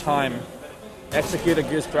 take their time, execute a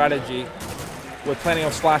good strategy with plenty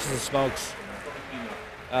of splashes and smokes,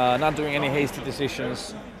 not doing any hasty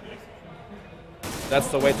decisions. That's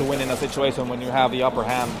the way to win in a situation when you have the upper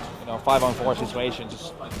hand, 5-on-4 situation.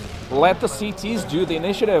 Just let the CTs do the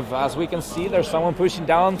initiative. As we can see, there's someone pushing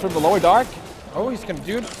down from the lower dark. Oh, he's going to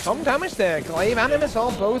do some damage there. Glaive and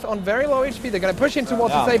MSL both on very low HP. They're going to push in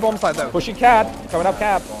towards the safe bomb side though. Pushing Cat, coming up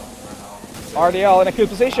Cat. RDL in a good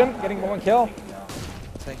position, getting 1 kill.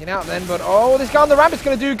 Taking out then, but oh, this guy on the ramp is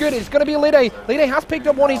going to do good. It's going to be Lide. Lide has picked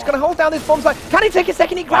up 1. He's going to hold down this bomb site. Can he take a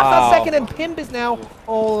second? He grabs that second, and Pimp is now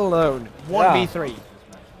all alone. 1v3.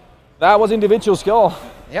 That was individual skill.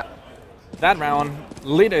 Yep. That round,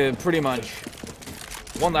 Lide pretty much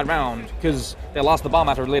won that round because they lost the bomb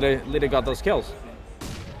after Lide got those kills.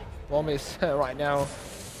 Bomb is right now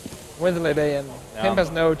with Lide, and Pimp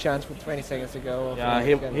has no chance with 20 seconds to go. Yeah,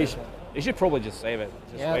 he should probably just save it.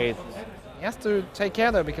 Just wait. He has to take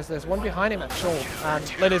care though, because there's 1 behind him at short, and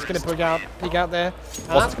Lidi's going to peek out there,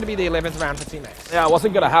 and that's going to be the 11th round for TeamX. Yeah, it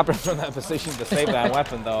wasn't going to happen from that position to save that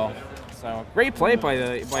weapon though. So great play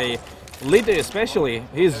by Lide especially.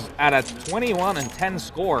 He's at a 21-10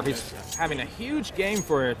 score. He's having a huge game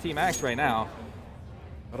for TeamX right now.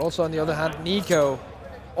 But also on the other hand, Nico,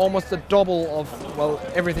 almost a double of, well,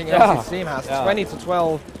 everything else his team has.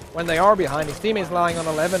 20-12. when they are behind. His teammates lying on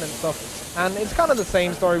 11 and stuff. And it's kind of the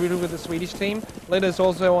same story really with the Swedish team. Lidder's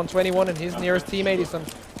also on 21 and his nearest teammate is on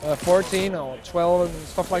 14 or 12 and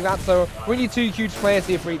stuff like that. So really two huge players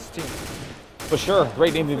here for each team. For sure,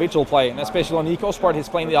 great individual play, and especially on Nico's part, he's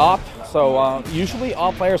playing the AWP. So usually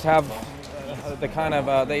AWP players have the kind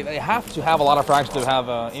of, they have to have a lot of frags to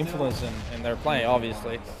have influence in their play,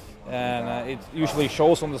 obviously. And it usually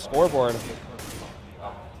shows on the scoreboard.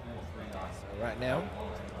 So right now,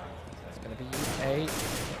 it's going to be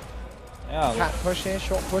a cat push here,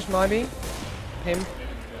 short push maybe. Him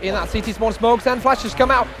in that CT spawn, smokes and flashes come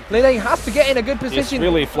out. Lede has to get in a good position. He's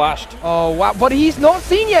really flashed. Oh wow, but he's not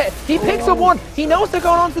seen yet. He picks up one. He knows they're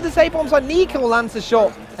going on to the safe bomb side. Nico lands a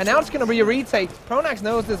shot, and now it's going to be a retake. Pronax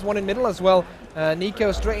knows there's one in middle as well.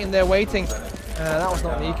 Nico straight in there waiting. That was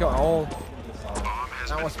not Nico at all.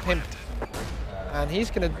 That was Pimp. And he's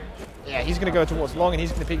going to go towards long, and he's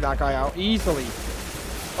going to pick that guy out easily.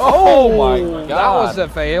 Oh my god. That was a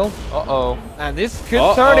fail. Uh-oh. And this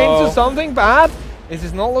could turn into something bad. This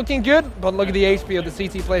is not looking good, but look at the HP of the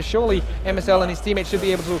CT player. Surely MSL and his teammates should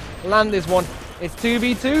be able to land this one. It's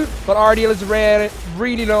 2v2, but RDL is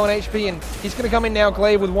really low on HP, and he's going to come in now,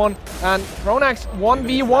 Glaive with one. And Pronax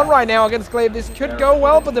 1v1 right now against Glaive. This could go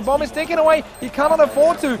well, but the bomb is taken away. He cannot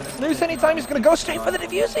afford to lose any time. He's going to go straight for the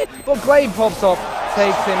defuse here, but Glaive pops up,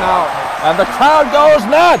 takes him out. And the crowd goes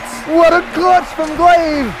nuts! What a clutch from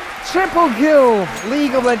Glaive! Triple kill.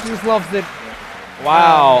 League of Legends loves it.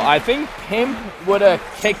 Wow, I think Pimp would have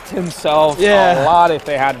kicked himself a lot if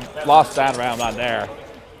they had lost that round out there.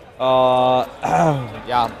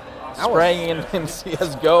 Yeah, spraying in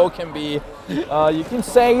CSGO can be, you can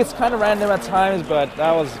say it's kind of random at times, but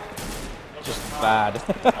that was just bad.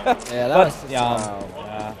 Yeah, that was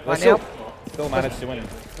But still managed to win.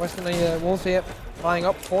 Western Wolves here, flying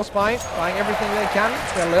up, force buy, buying everything they can.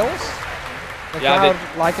 Their Lils. The crowd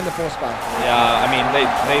liking the force buy. Yeah, I mean,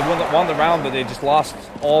 they won the round, but they just lost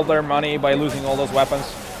all their money by losing all those weapons.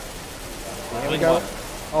 Here we go.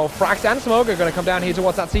 Oh, Frax and Smoke are going to come down here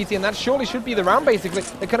towards that CT, and that surely should be the round, basically.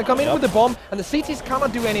 They're going to come in with the bomb, and the CTs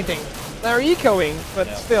cannot do anything. They're ecoing, but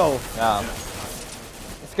still. Yeah.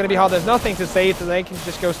 It's going to be hard. There's nothing to save, so they can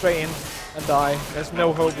just go straight in and die. There's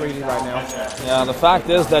no hope really right now. Yeah, the fact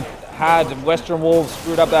is that had Western Wolves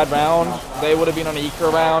screwed up that round, they would have been on an eco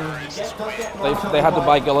round. They had to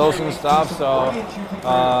buy Galos and stuff, so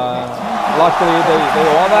luckily they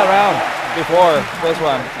won that round before this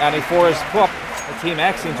one, and he forced the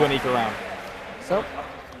TeamX into an eco round. So,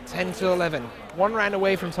 10-11. One round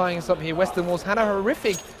away from tying us up here. Western Wolves had a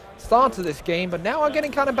horrific start to this game, but now are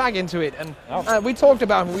getting kind of back into it. And we talked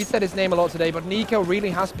about him, we said his name a lot today, but Nico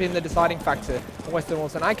really has been the deciding factor for Western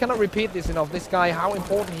Wolves. And I cannot repeat this enough, this guy, how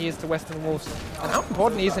important he is to Western Wolves, and how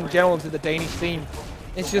important he is in general to the Danish team.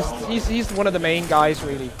 It's just, he's one of the main guys,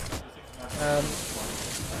 really. And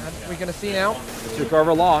we're going to see now. Took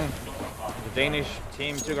over long. The Danish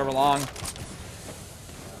team took over long.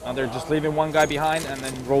 Now they're just leaving one guy behind and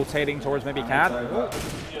then rotating towards maybe Cat.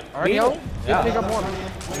 Arnio? Yeah. Pick up one.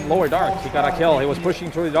 Lower dark, he got a kill. He was pushing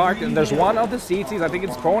through the dark, and there's one of the CTs, I think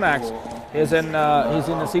it's Pronax, he's in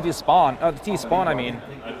the CT spawn, the T spawn I mean.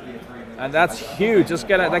 And that's huge.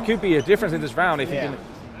 That could be a difference in this round if you can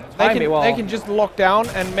time it well. They can just lock down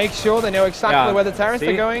and make sure they know exactly where the terrorists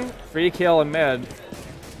are going. Free kill in mid.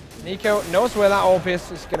 Nico knows where that AWP is.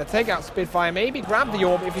 He's going to take out Spitfire, maybe grab the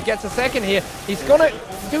AWP if he gets a second here. He's going to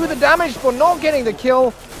do the damage, but not getting the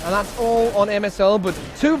kill. And that's all on MSL, but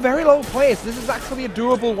two very low players. This is actually a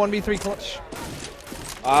doable 1v3 clutch.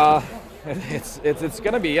 It's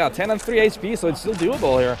going to be, 10 and 3 HP, so it's still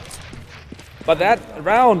doable here. But that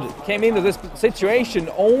round came into this situation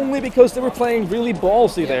only because they were playing really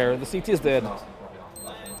ballsy there. The CTs did.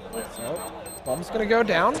 So, bomb's going to go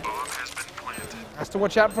down. Has to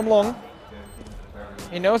watch out from long.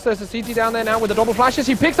 He knows there's a CT down there now with the double flashes.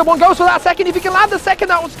 He picks up one, goes for that second. If he can land the second,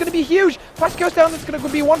 that one's going to be huge. Flash goes down, there's going to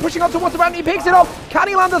be one pushing on towards the round. He picks it up. Can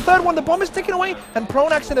he land the third one? The bomb is taken away, and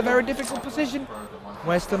Pronax in a very difficult position.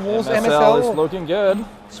 Western Wolves, MSL is looking good.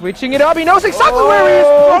 Switching it up, he knows exactly where he is.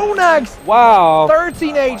 Pronax! Wow.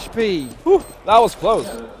 13 HP. Whew, that was close.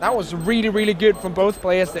 That was really, really good from both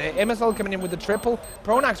players there. MSL coming in with the triple.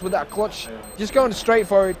 Pronax with that clutch, just going straight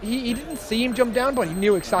for it. He didn't see him jump down, but he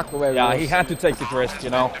knew exactly where he was. Yeah, he had to take the risk, you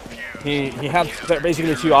know. He had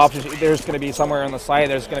basically two options. There's going to be somewhere on the side,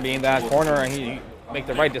 there's going to be in that corner, and he make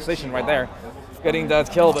the right decision right there. Getting that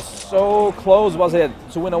kill, but so close was it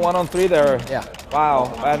to win a 1-on-3 there. Yeah.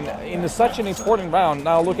 Wow. And in such an important round,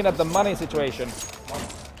 now looking at the money situation.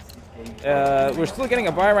 We're still getting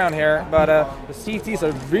a buy round here, but the CTs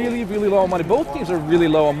are really, really low on money. Both teams are really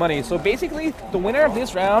low on money. So basically, the winner of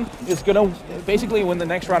this round is going to basically win the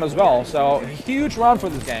next round as well. So huge round for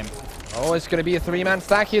this game. Oh, it's going to be a 3-man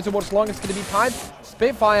stack here towards long. It's going to be Pipe,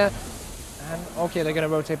 Spitfire, and okay, they're going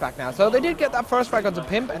to rotate back now. So they did get that first frag onto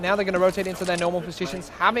Pimp, and now they're going to rotate into their normal positions,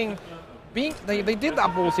 having been they did that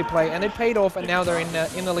ballsy play, and it paid off, and now they're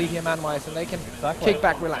in the lead here man-wise, and they can kick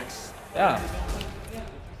back, relax. Yeah.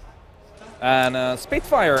 And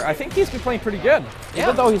Spitfire, I think he's been playing pretty good. Yeah.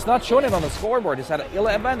 Even though he's not showing it on the scoreboard, he's had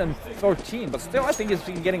 11 and 13, but still I think he's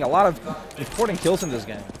been getting a lot of important kills in this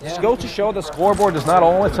game. Yeah. Just go to show the scoreboard does not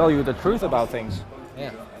always tell you the truth about things. Yeah.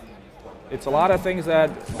 It's a lot of things that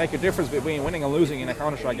make a difference between winning and losing in a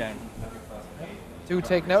Counter-Strike game. Do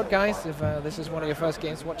take note, guys, if this is one of your first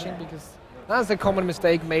games watching, because that's a common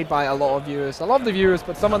mistake made by a lot of viewers. I love the viewers,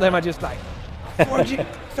 but some of them are just like,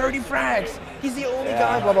 30 frags. He's the only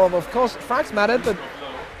guy, blah, blah, blah. Of course, frags matter, but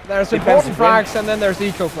there's important frags and then there's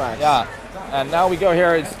eco frags. Yeah, and now we go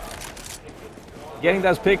here. It's getting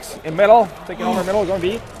those picks in middle, taking over middle, going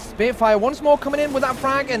B. Spitfire once more coming in with that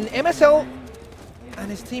frag, and MSL and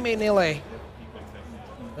his teammate Nile.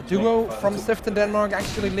 The duo from Sifton, Denmark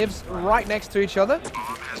actually lives right next to each other.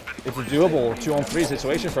 It's a doable 2-on-3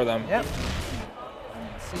 situation for them. Yep.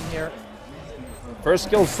 Let's see here. First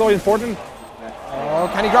skill is so important. Oh,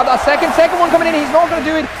 can he grab that second? Second one coming in, he's not going to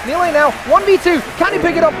do it. Nile now, 1v2. Can he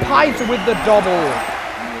pick it up? Pipes with the double.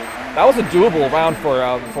 That was a doable round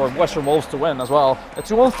for Western Wolves to win as well. A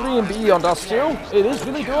 2-on-3 and B on Dust 2, it is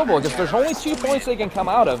really doable because there's only 2 points they can come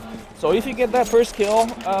out of. So if you get that first kill,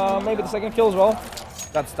 maybe the second kill as well,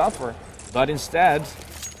 that's tougher. But instead,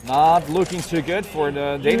 not looking too good for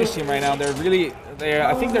the Danish team right now.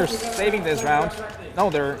 I think they're saving this round. No,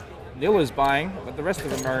 Nil is buying, but the rest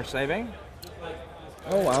of them are saving.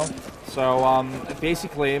 Oh, wow. So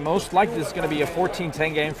basically, most likely this is going to be a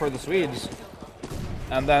 14-10 game for the Swedes.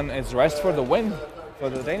 And then it's rest for the win for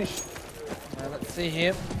the Danish. Let's see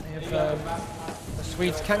here if the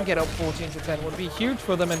Swedes can get up 14-10. Would be huge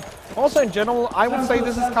for them. And also in general, I would say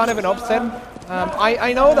this is kind of an upset.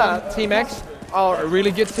 I know that TeamX are a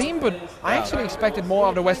really good team, but I actually expected more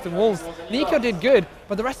of the Western Wolves. Nico did good,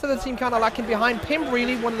 but the rest of the team kind of lacking behind. Pimp,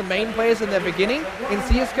 really one of the main players in their beginning in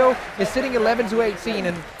CSGO, is sitting 11-18,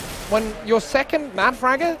 and when your second Mad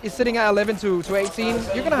Fragger is sitting at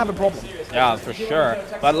 11-18, you're going to have a problem. Yeah, for sure.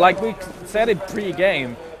 But like we said in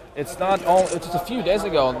pre-game, it's just a few days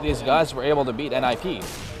ago these guys were able to beat NIP.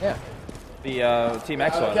 Yeah. The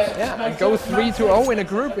TeamX ones. Yeah, and go 3-0 in a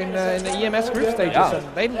group in the EMS group stages. Yeah.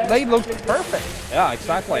 And they looked perfect. Yeah,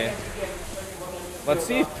 exactly. Let's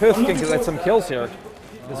see if Puth can get some kills here.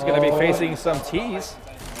 This is going to be facing some T's.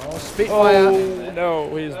 Oh, Spitfire. Oh,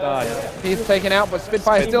 no, he's not. He's taken out, but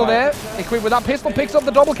Spitfire's still there. Equipped with that pistol, picks up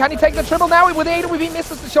the double. Can he take the triple now? With AWP, he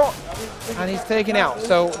misses the shot. And he's taken out.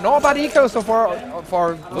 So, not a bad eco so far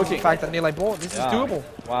for looking at the fact that Nile bought. This is doable.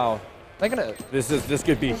 Wow. They're gonna. This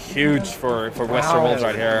could be huge for Western Wolves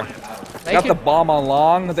right here. They got the bomb on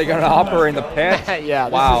long. They're gonna hopper in the pit. Yeah.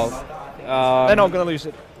 Wow. They're not gonna lose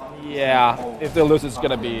it. Yeah. If they lose, it's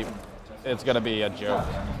gonna be a joke.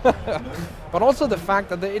 But also the fact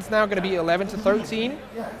that it's now gonna be 11-13,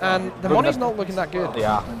 and the money's not looking that good.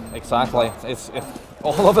 Yeah. Exactly. It's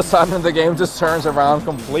all of a sudden the game just turns around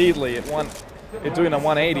completely. It's doing a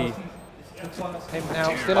 180. Him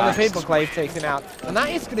now still on the paper clave, takes him out. And that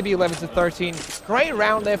is going to be 11-13. Great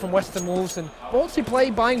round there from Western Wolves, and ballsy play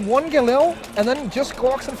buying one Galil and then just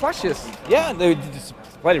Glocks and flashes. Yeah, they just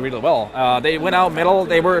played really well. They went out middle.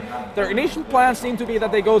 Their initial plan seemed to be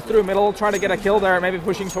that they go through middle, trying to get a kill there, maybe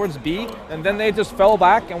pushing towards B, and then they just fell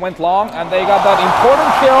back and went long, and they got that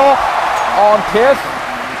important kill on Piff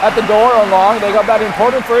at the door on long. They got that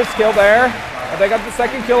important first kill there. And they got the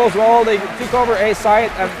second kill as well. They took over A site,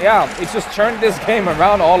 and yeah, it's just turned this game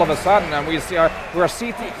around all of a sudden. And we see the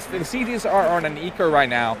CTs are on an eco right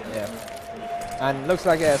now. Yeah. And looks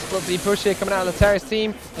like a split B push here coming out of the Terrace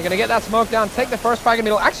team. They're going to get that smoke down, take the first frag in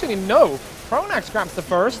the middle. Actually, no. Pronax grabs the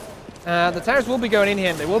first. The Terrace will be going in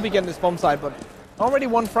here. They will be getting this bomb side, but already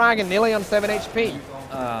one frag and nearly on 7 HP.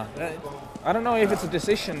 I don't know if it's a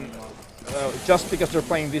decision. Just because they're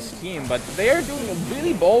playing this team, but they are doing a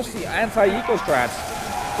really ballsy anti-eco strats.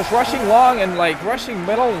 Just rushing long and like rushing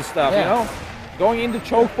middle and stuff, you know? Going into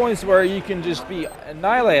choke points where you can just be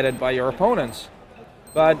annihilated by your opponents.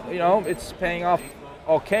 But, you know, it's paying off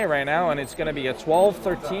okay right now, and it's going to be a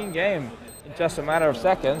 12-13 game in just a matter of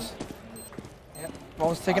seconds.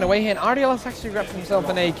 Ball's taken away here, and RDLS actually grabbed himself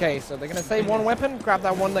an AK, so they're going to save one weapon, grab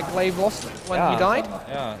that one that Glaive lost when he died.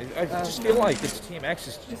 Yeah, I just feel like it's TeamX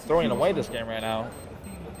is throwing away this game right now.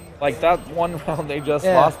 Like that one round they just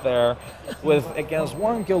lost there with against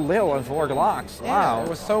 1 Galil and 4 Glocks. Wow. It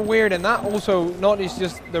was so weird, and that also not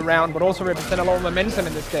just the round, but also represent a lot of momentum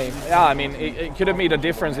in this game. Yeah, I mean, it could have made a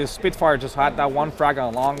difference if Spitfire just had that one frag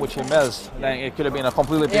along, which he missed. Then it could have been a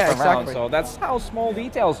completely different round. So that's how small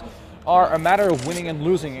details are a matter of winning and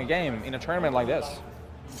losing a game in a tournament like this.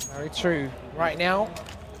 Very true. Right now.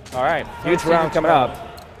 All right, huge round coming up.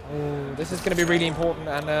 Ooh, this is going to be really important,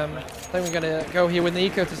 and I think we're going to go here with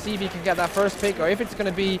Nico to see if he can get that first pick, or if it's going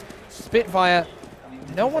to be Spitfire.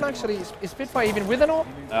 No one actually, is Spitfire even with an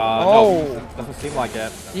AWP? No, doesn't seem like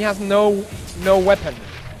it. He has no weapon.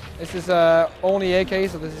 This is only AK,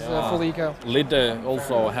 so this is full eco. Lidde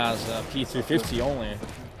also has P350 only.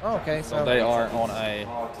 Oh, okay, so they are on a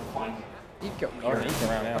eco. Round,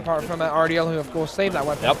 yeah. Apart from RDL, who of course saved that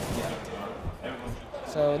weapon. Yep.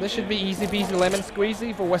 So this should be easy peasy lemon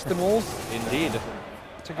squeezy for Western Wolves. Indeed.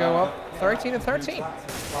 To go up 13-13.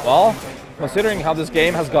 Well, considering how this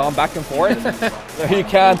game has gone back and forth, you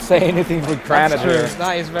can't say anything with granted here.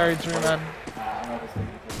 That is very true, man.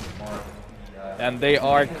 And they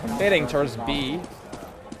are committing towards B.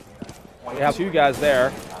 We have 2 guys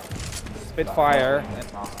there. Spitfire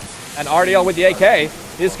and RDL with the AK.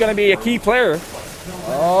 This is going to be a key player.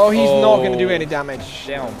 Oh, he's not going to do any damage.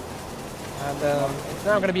 Down. And it's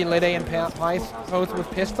now going to be Lidde and Pice, both with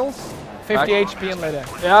pistols. 50 HP and Lidde.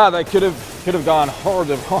 Yeah, they could have gone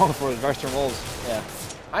horribly wrong for the Western Wolves. Yeah.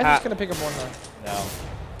 I'm just going to pick up one now. No.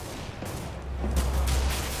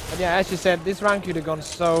 But yeah, as you said, this round could have gone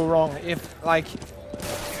so wrong if, like,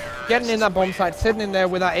 getting in that bomb site, sitting in there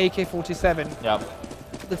with that AK-47. Yep.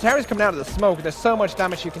 The terrorist coming out of the smoke, there's so much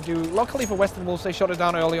damage you can do. Luckily for Western Wolves, they shot it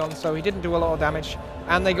down early on, so he didn't do a lot of damage,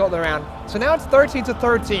 and they got the round. So now it's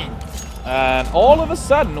 13-13. And all of a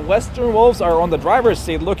sudden, Western Wolves are on the driver's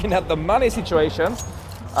seat looking at the money situation,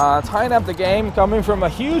 tying up the game, coming from a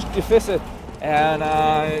huge deficit. And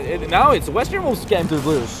now it's Western Wolves' game to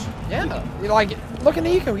lose. Yeah, like, look at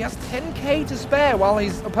Nico, he has 10K to spare while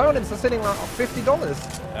his opponents are sitting like $50.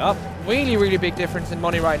 Yep. Really, really big difference in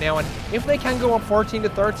money right now. And if they can go up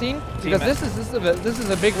 14-13, because this is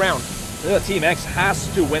a big round. TeamX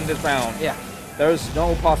has to win this round. Yeah. There's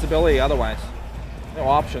no possibility otherwise. No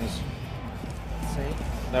options.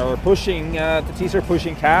 They're pushing, the T's are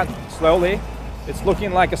pushing Cat slowly. It's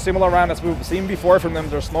looking like a similar round as we've seen before from them.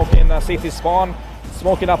 They're smoking safety spawn,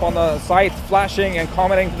 smoking up on the site, flashing and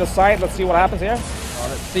commenting to the site. Let's see what happens here.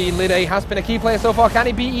 Let's see, Lidde has been a key player so far. Can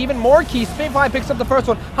he be even more key? Spitfire picks up the first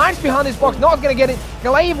one, hides behind his box, not going to get it.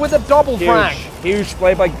 Glaive with a double frag. Huge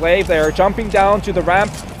play by Glaive there, jumping down to the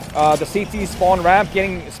ramp, the CT spawn ramp,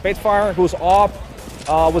 getting Spitfire, who's off,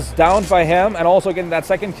 was downed by him, and also getting that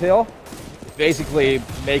second kill. Basically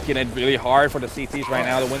making it really hard for the CTs right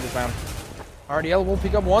now to win this round. RDL will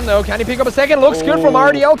pick up one though. Can he pick up a second? Looks good from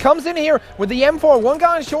RDL. Comes in here with the M4. 1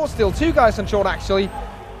 guy on short still. 2 guys on short actually.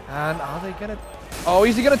 And are they gonna... Oh,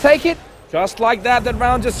 is he gonna take it? Just like that, that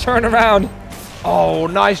round just turned around. Oh,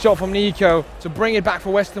 nice shot from Nico to bring it back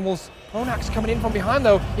for Western Wolves. Pronax coming in from behind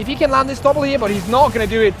though. If he can land this double here, but he's not going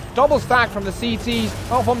to do it. Double stack from the CTs,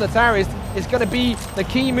 not from the terrorist. It's going to be the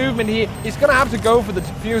key movement here. He's going to have to go for the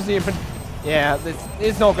defuse here, but yeah,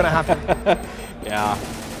 it's not going to happen. Yeah.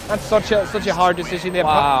 That's such a hard decision there.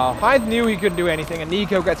 Wow. Hyde knew he couldn't do anything, and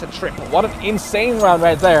Nico gets a triple. What an insane round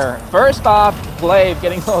right there. First off, Glaive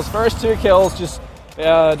getting those first 2 kills, just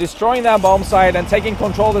destroying that bomb site and taking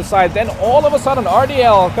control of the site. Then all of a sudden,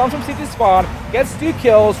 RDL comes from CT spawn, gets 2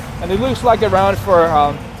 kills, and it looks like a round for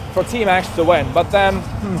TeamX to win. But then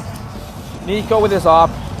Nico with his op,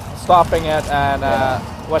 stopping it, and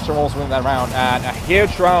Western Wolves win that round. And a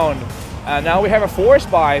huge round. And now we have a force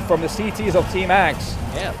buy from the CTs of TeamX.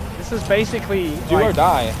 Yeah, this is basically do or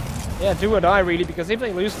die. Yeah, do or die really, because if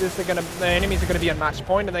they lose this, the enemies are gonna be on match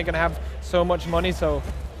point, and they're gonna have so much money. So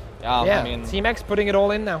yeah, I mean, TeamX putting it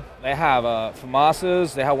all in now. They have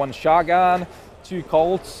FAMASs, they have 1 shotgun, 2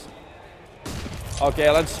 Colts.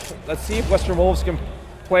 Okay, let's see if Western Wolves can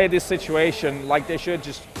play this situation like they should.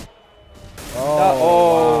 Just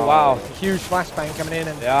wow. Huge flashbang coming in,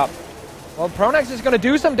 and yeah. Well, Pronax is going to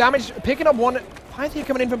do some damage, picking up one. Pythia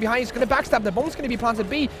coming in from behind, he's going to backstab. The bomb's going to be planted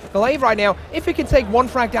B. Glaive right now, if he can take 1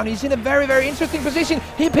 frag down, he's in a very, very interesting position.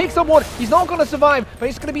 He picks up one. He's not going to survive, but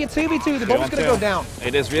it's going to be a 2v2. The bomb's going to go down.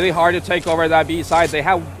 It is really hard to take over that B side. They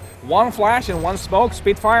have 1 flash and 1 smoke.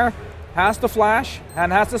 Spitfire has the flash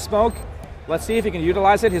and has the smoke. Let's see if he can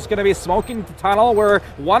utilize it. He's going to be smoking the tunnel where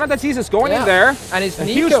one of the T's is going in there. And it's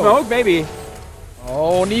Nico. Huge smoke, maybe.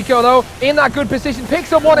 Oh, Nico, though, in that good position,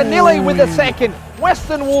 picks up one, and Nille with the second.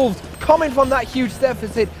 Western Wolves, coming from that huge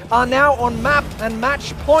deficit, are now on map and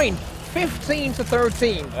match point.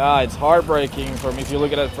 15-13. Yeah, it's heartbreaking from if you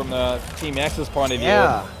look at it from the TeamX's point of view.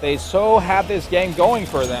 Yeah. They so have this game going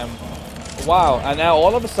for them. Wow, and now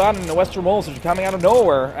all of a sudden the Western Wolves are coming out of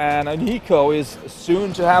nowhere, and Nico is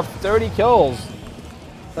soon to have 30 kills.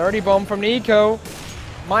 30 bomb from Nico.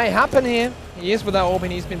 Might happen here. He is without Open.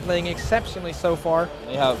 He's been playing exceptionally so far.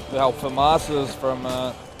 We have Famasas from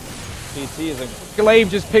PT. Glaive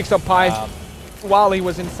just picks up Pies while he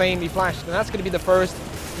was insanely flashed, and that's going to be the first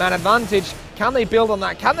man advantage. Can they build on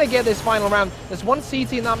that? Can they get this final round? There's one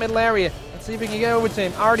CT in that middle area. Let's see if we can get over to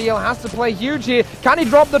him. RDL has to play huge here. Can he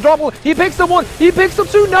drop the double? He picks up one. He picks up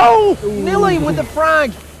two. No! Nilly with the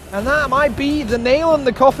frag. And that might be the nail in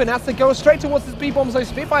the coffin. Has to go straight towards this B-bomb. So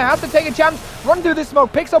Spitfire has to take a chance. Run through this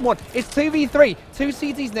smoke. Picks up one. It's 2v3. Two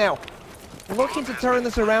CTs now. Looking to turn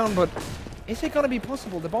this around, but is it going to be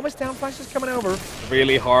possible? The bomb is down. Flash is coming over.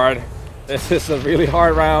 Really hard. This is a really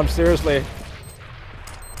hard round. Seriously.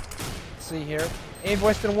 Let's see here. If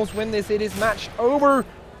Western Wolves win this, it is match over.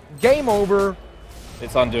 Game over.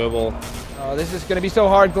 It's undoable. Oh, this is going to be so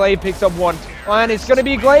hard. Glaive picks up one. And it's going to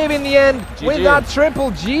be Glaive in the end GG. with that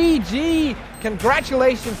triple. GG.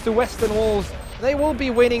 Congratulations to Western Wolves. They will be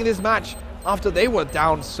winning this match after they were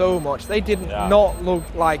down so much. They did not look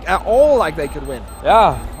like at all like they could win.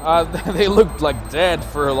 Yeah, they looked like dead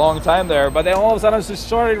for a long time there, but then all of a sudden just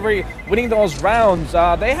started winning those rounds.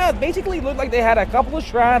 They had basically looked like they had a couple of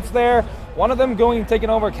strats there. One of them taking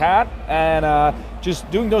over Cat and just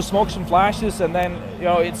doing those smokes and flashes, and then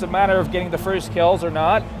it's a matter of getting the first kills or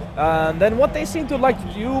not. Then what they seemed to like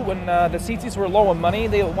to do when the CTs were low on money,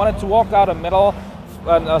 they wanted to walk out a middle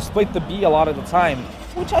and split the B a lot of the time,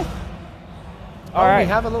 which I. All right, we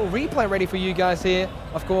have a little replay ready for you guys here.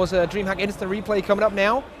 Of course, Dreamhack instant replay coming up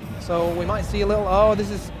now, so we might see a little. Oh, this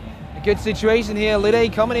is a good situation here.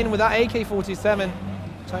 Lide coming in with that AK-47,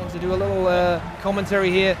 trying to do a little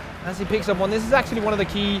commentary here as he picks up one. This is actually one of the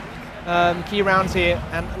key rounds here,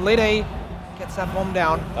 and Lide gets that bomb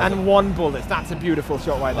down and one bullet. That's a beautiful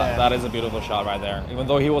shot right there. That is a beautiful shot right there. Even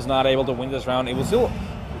though he was not able to win this round, it was still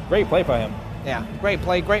great play by him. Yeah, great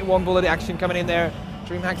play, great one bullet action coming in there.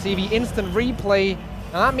 Dreamhack TV instant replay.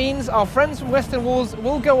 And that means our friends from Western Wolves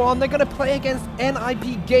will go on. They're going to play against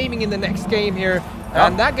NIP Gaming in the next game here. Yeah.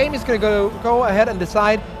 And that game is going to go ahead and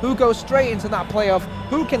decide who goes straight into that playoff,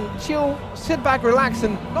 who can chill, sit back, relax,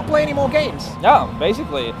 and not play any more games. Yeah,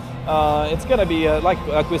 basically. It's going to be,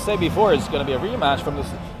 like we said before, it's going to be a rematch from the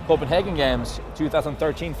Copenhagen Games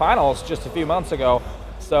 2013 finals just a few months ago.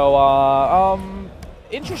 So,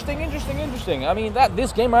 interesting. I mean,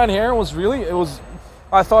 this game right here was really,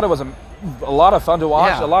 I thought it was a lot of fun to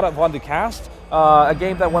watch, a lot of fun to cast. A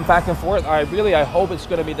game that went back and forth. I hope it's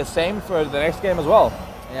going to be the same for the next game as well.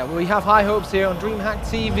 Yeah, well, we have high hopes here on Dreamhack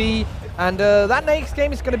TV. And that next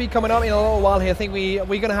game is going to be coming up in a little while here. I think we're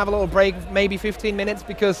going to have a little break, maybe 15 minutes,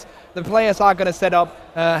 because the players are going to set up,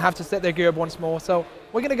 have to set their gear up once more. So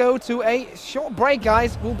we're going to go to a short break,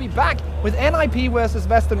 guys. We'll be back with NIP versus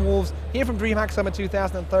Western Wolves here from Dreamhack Summer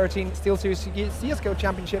 2013 Steel 2 CSGO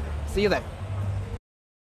Championship. See you then.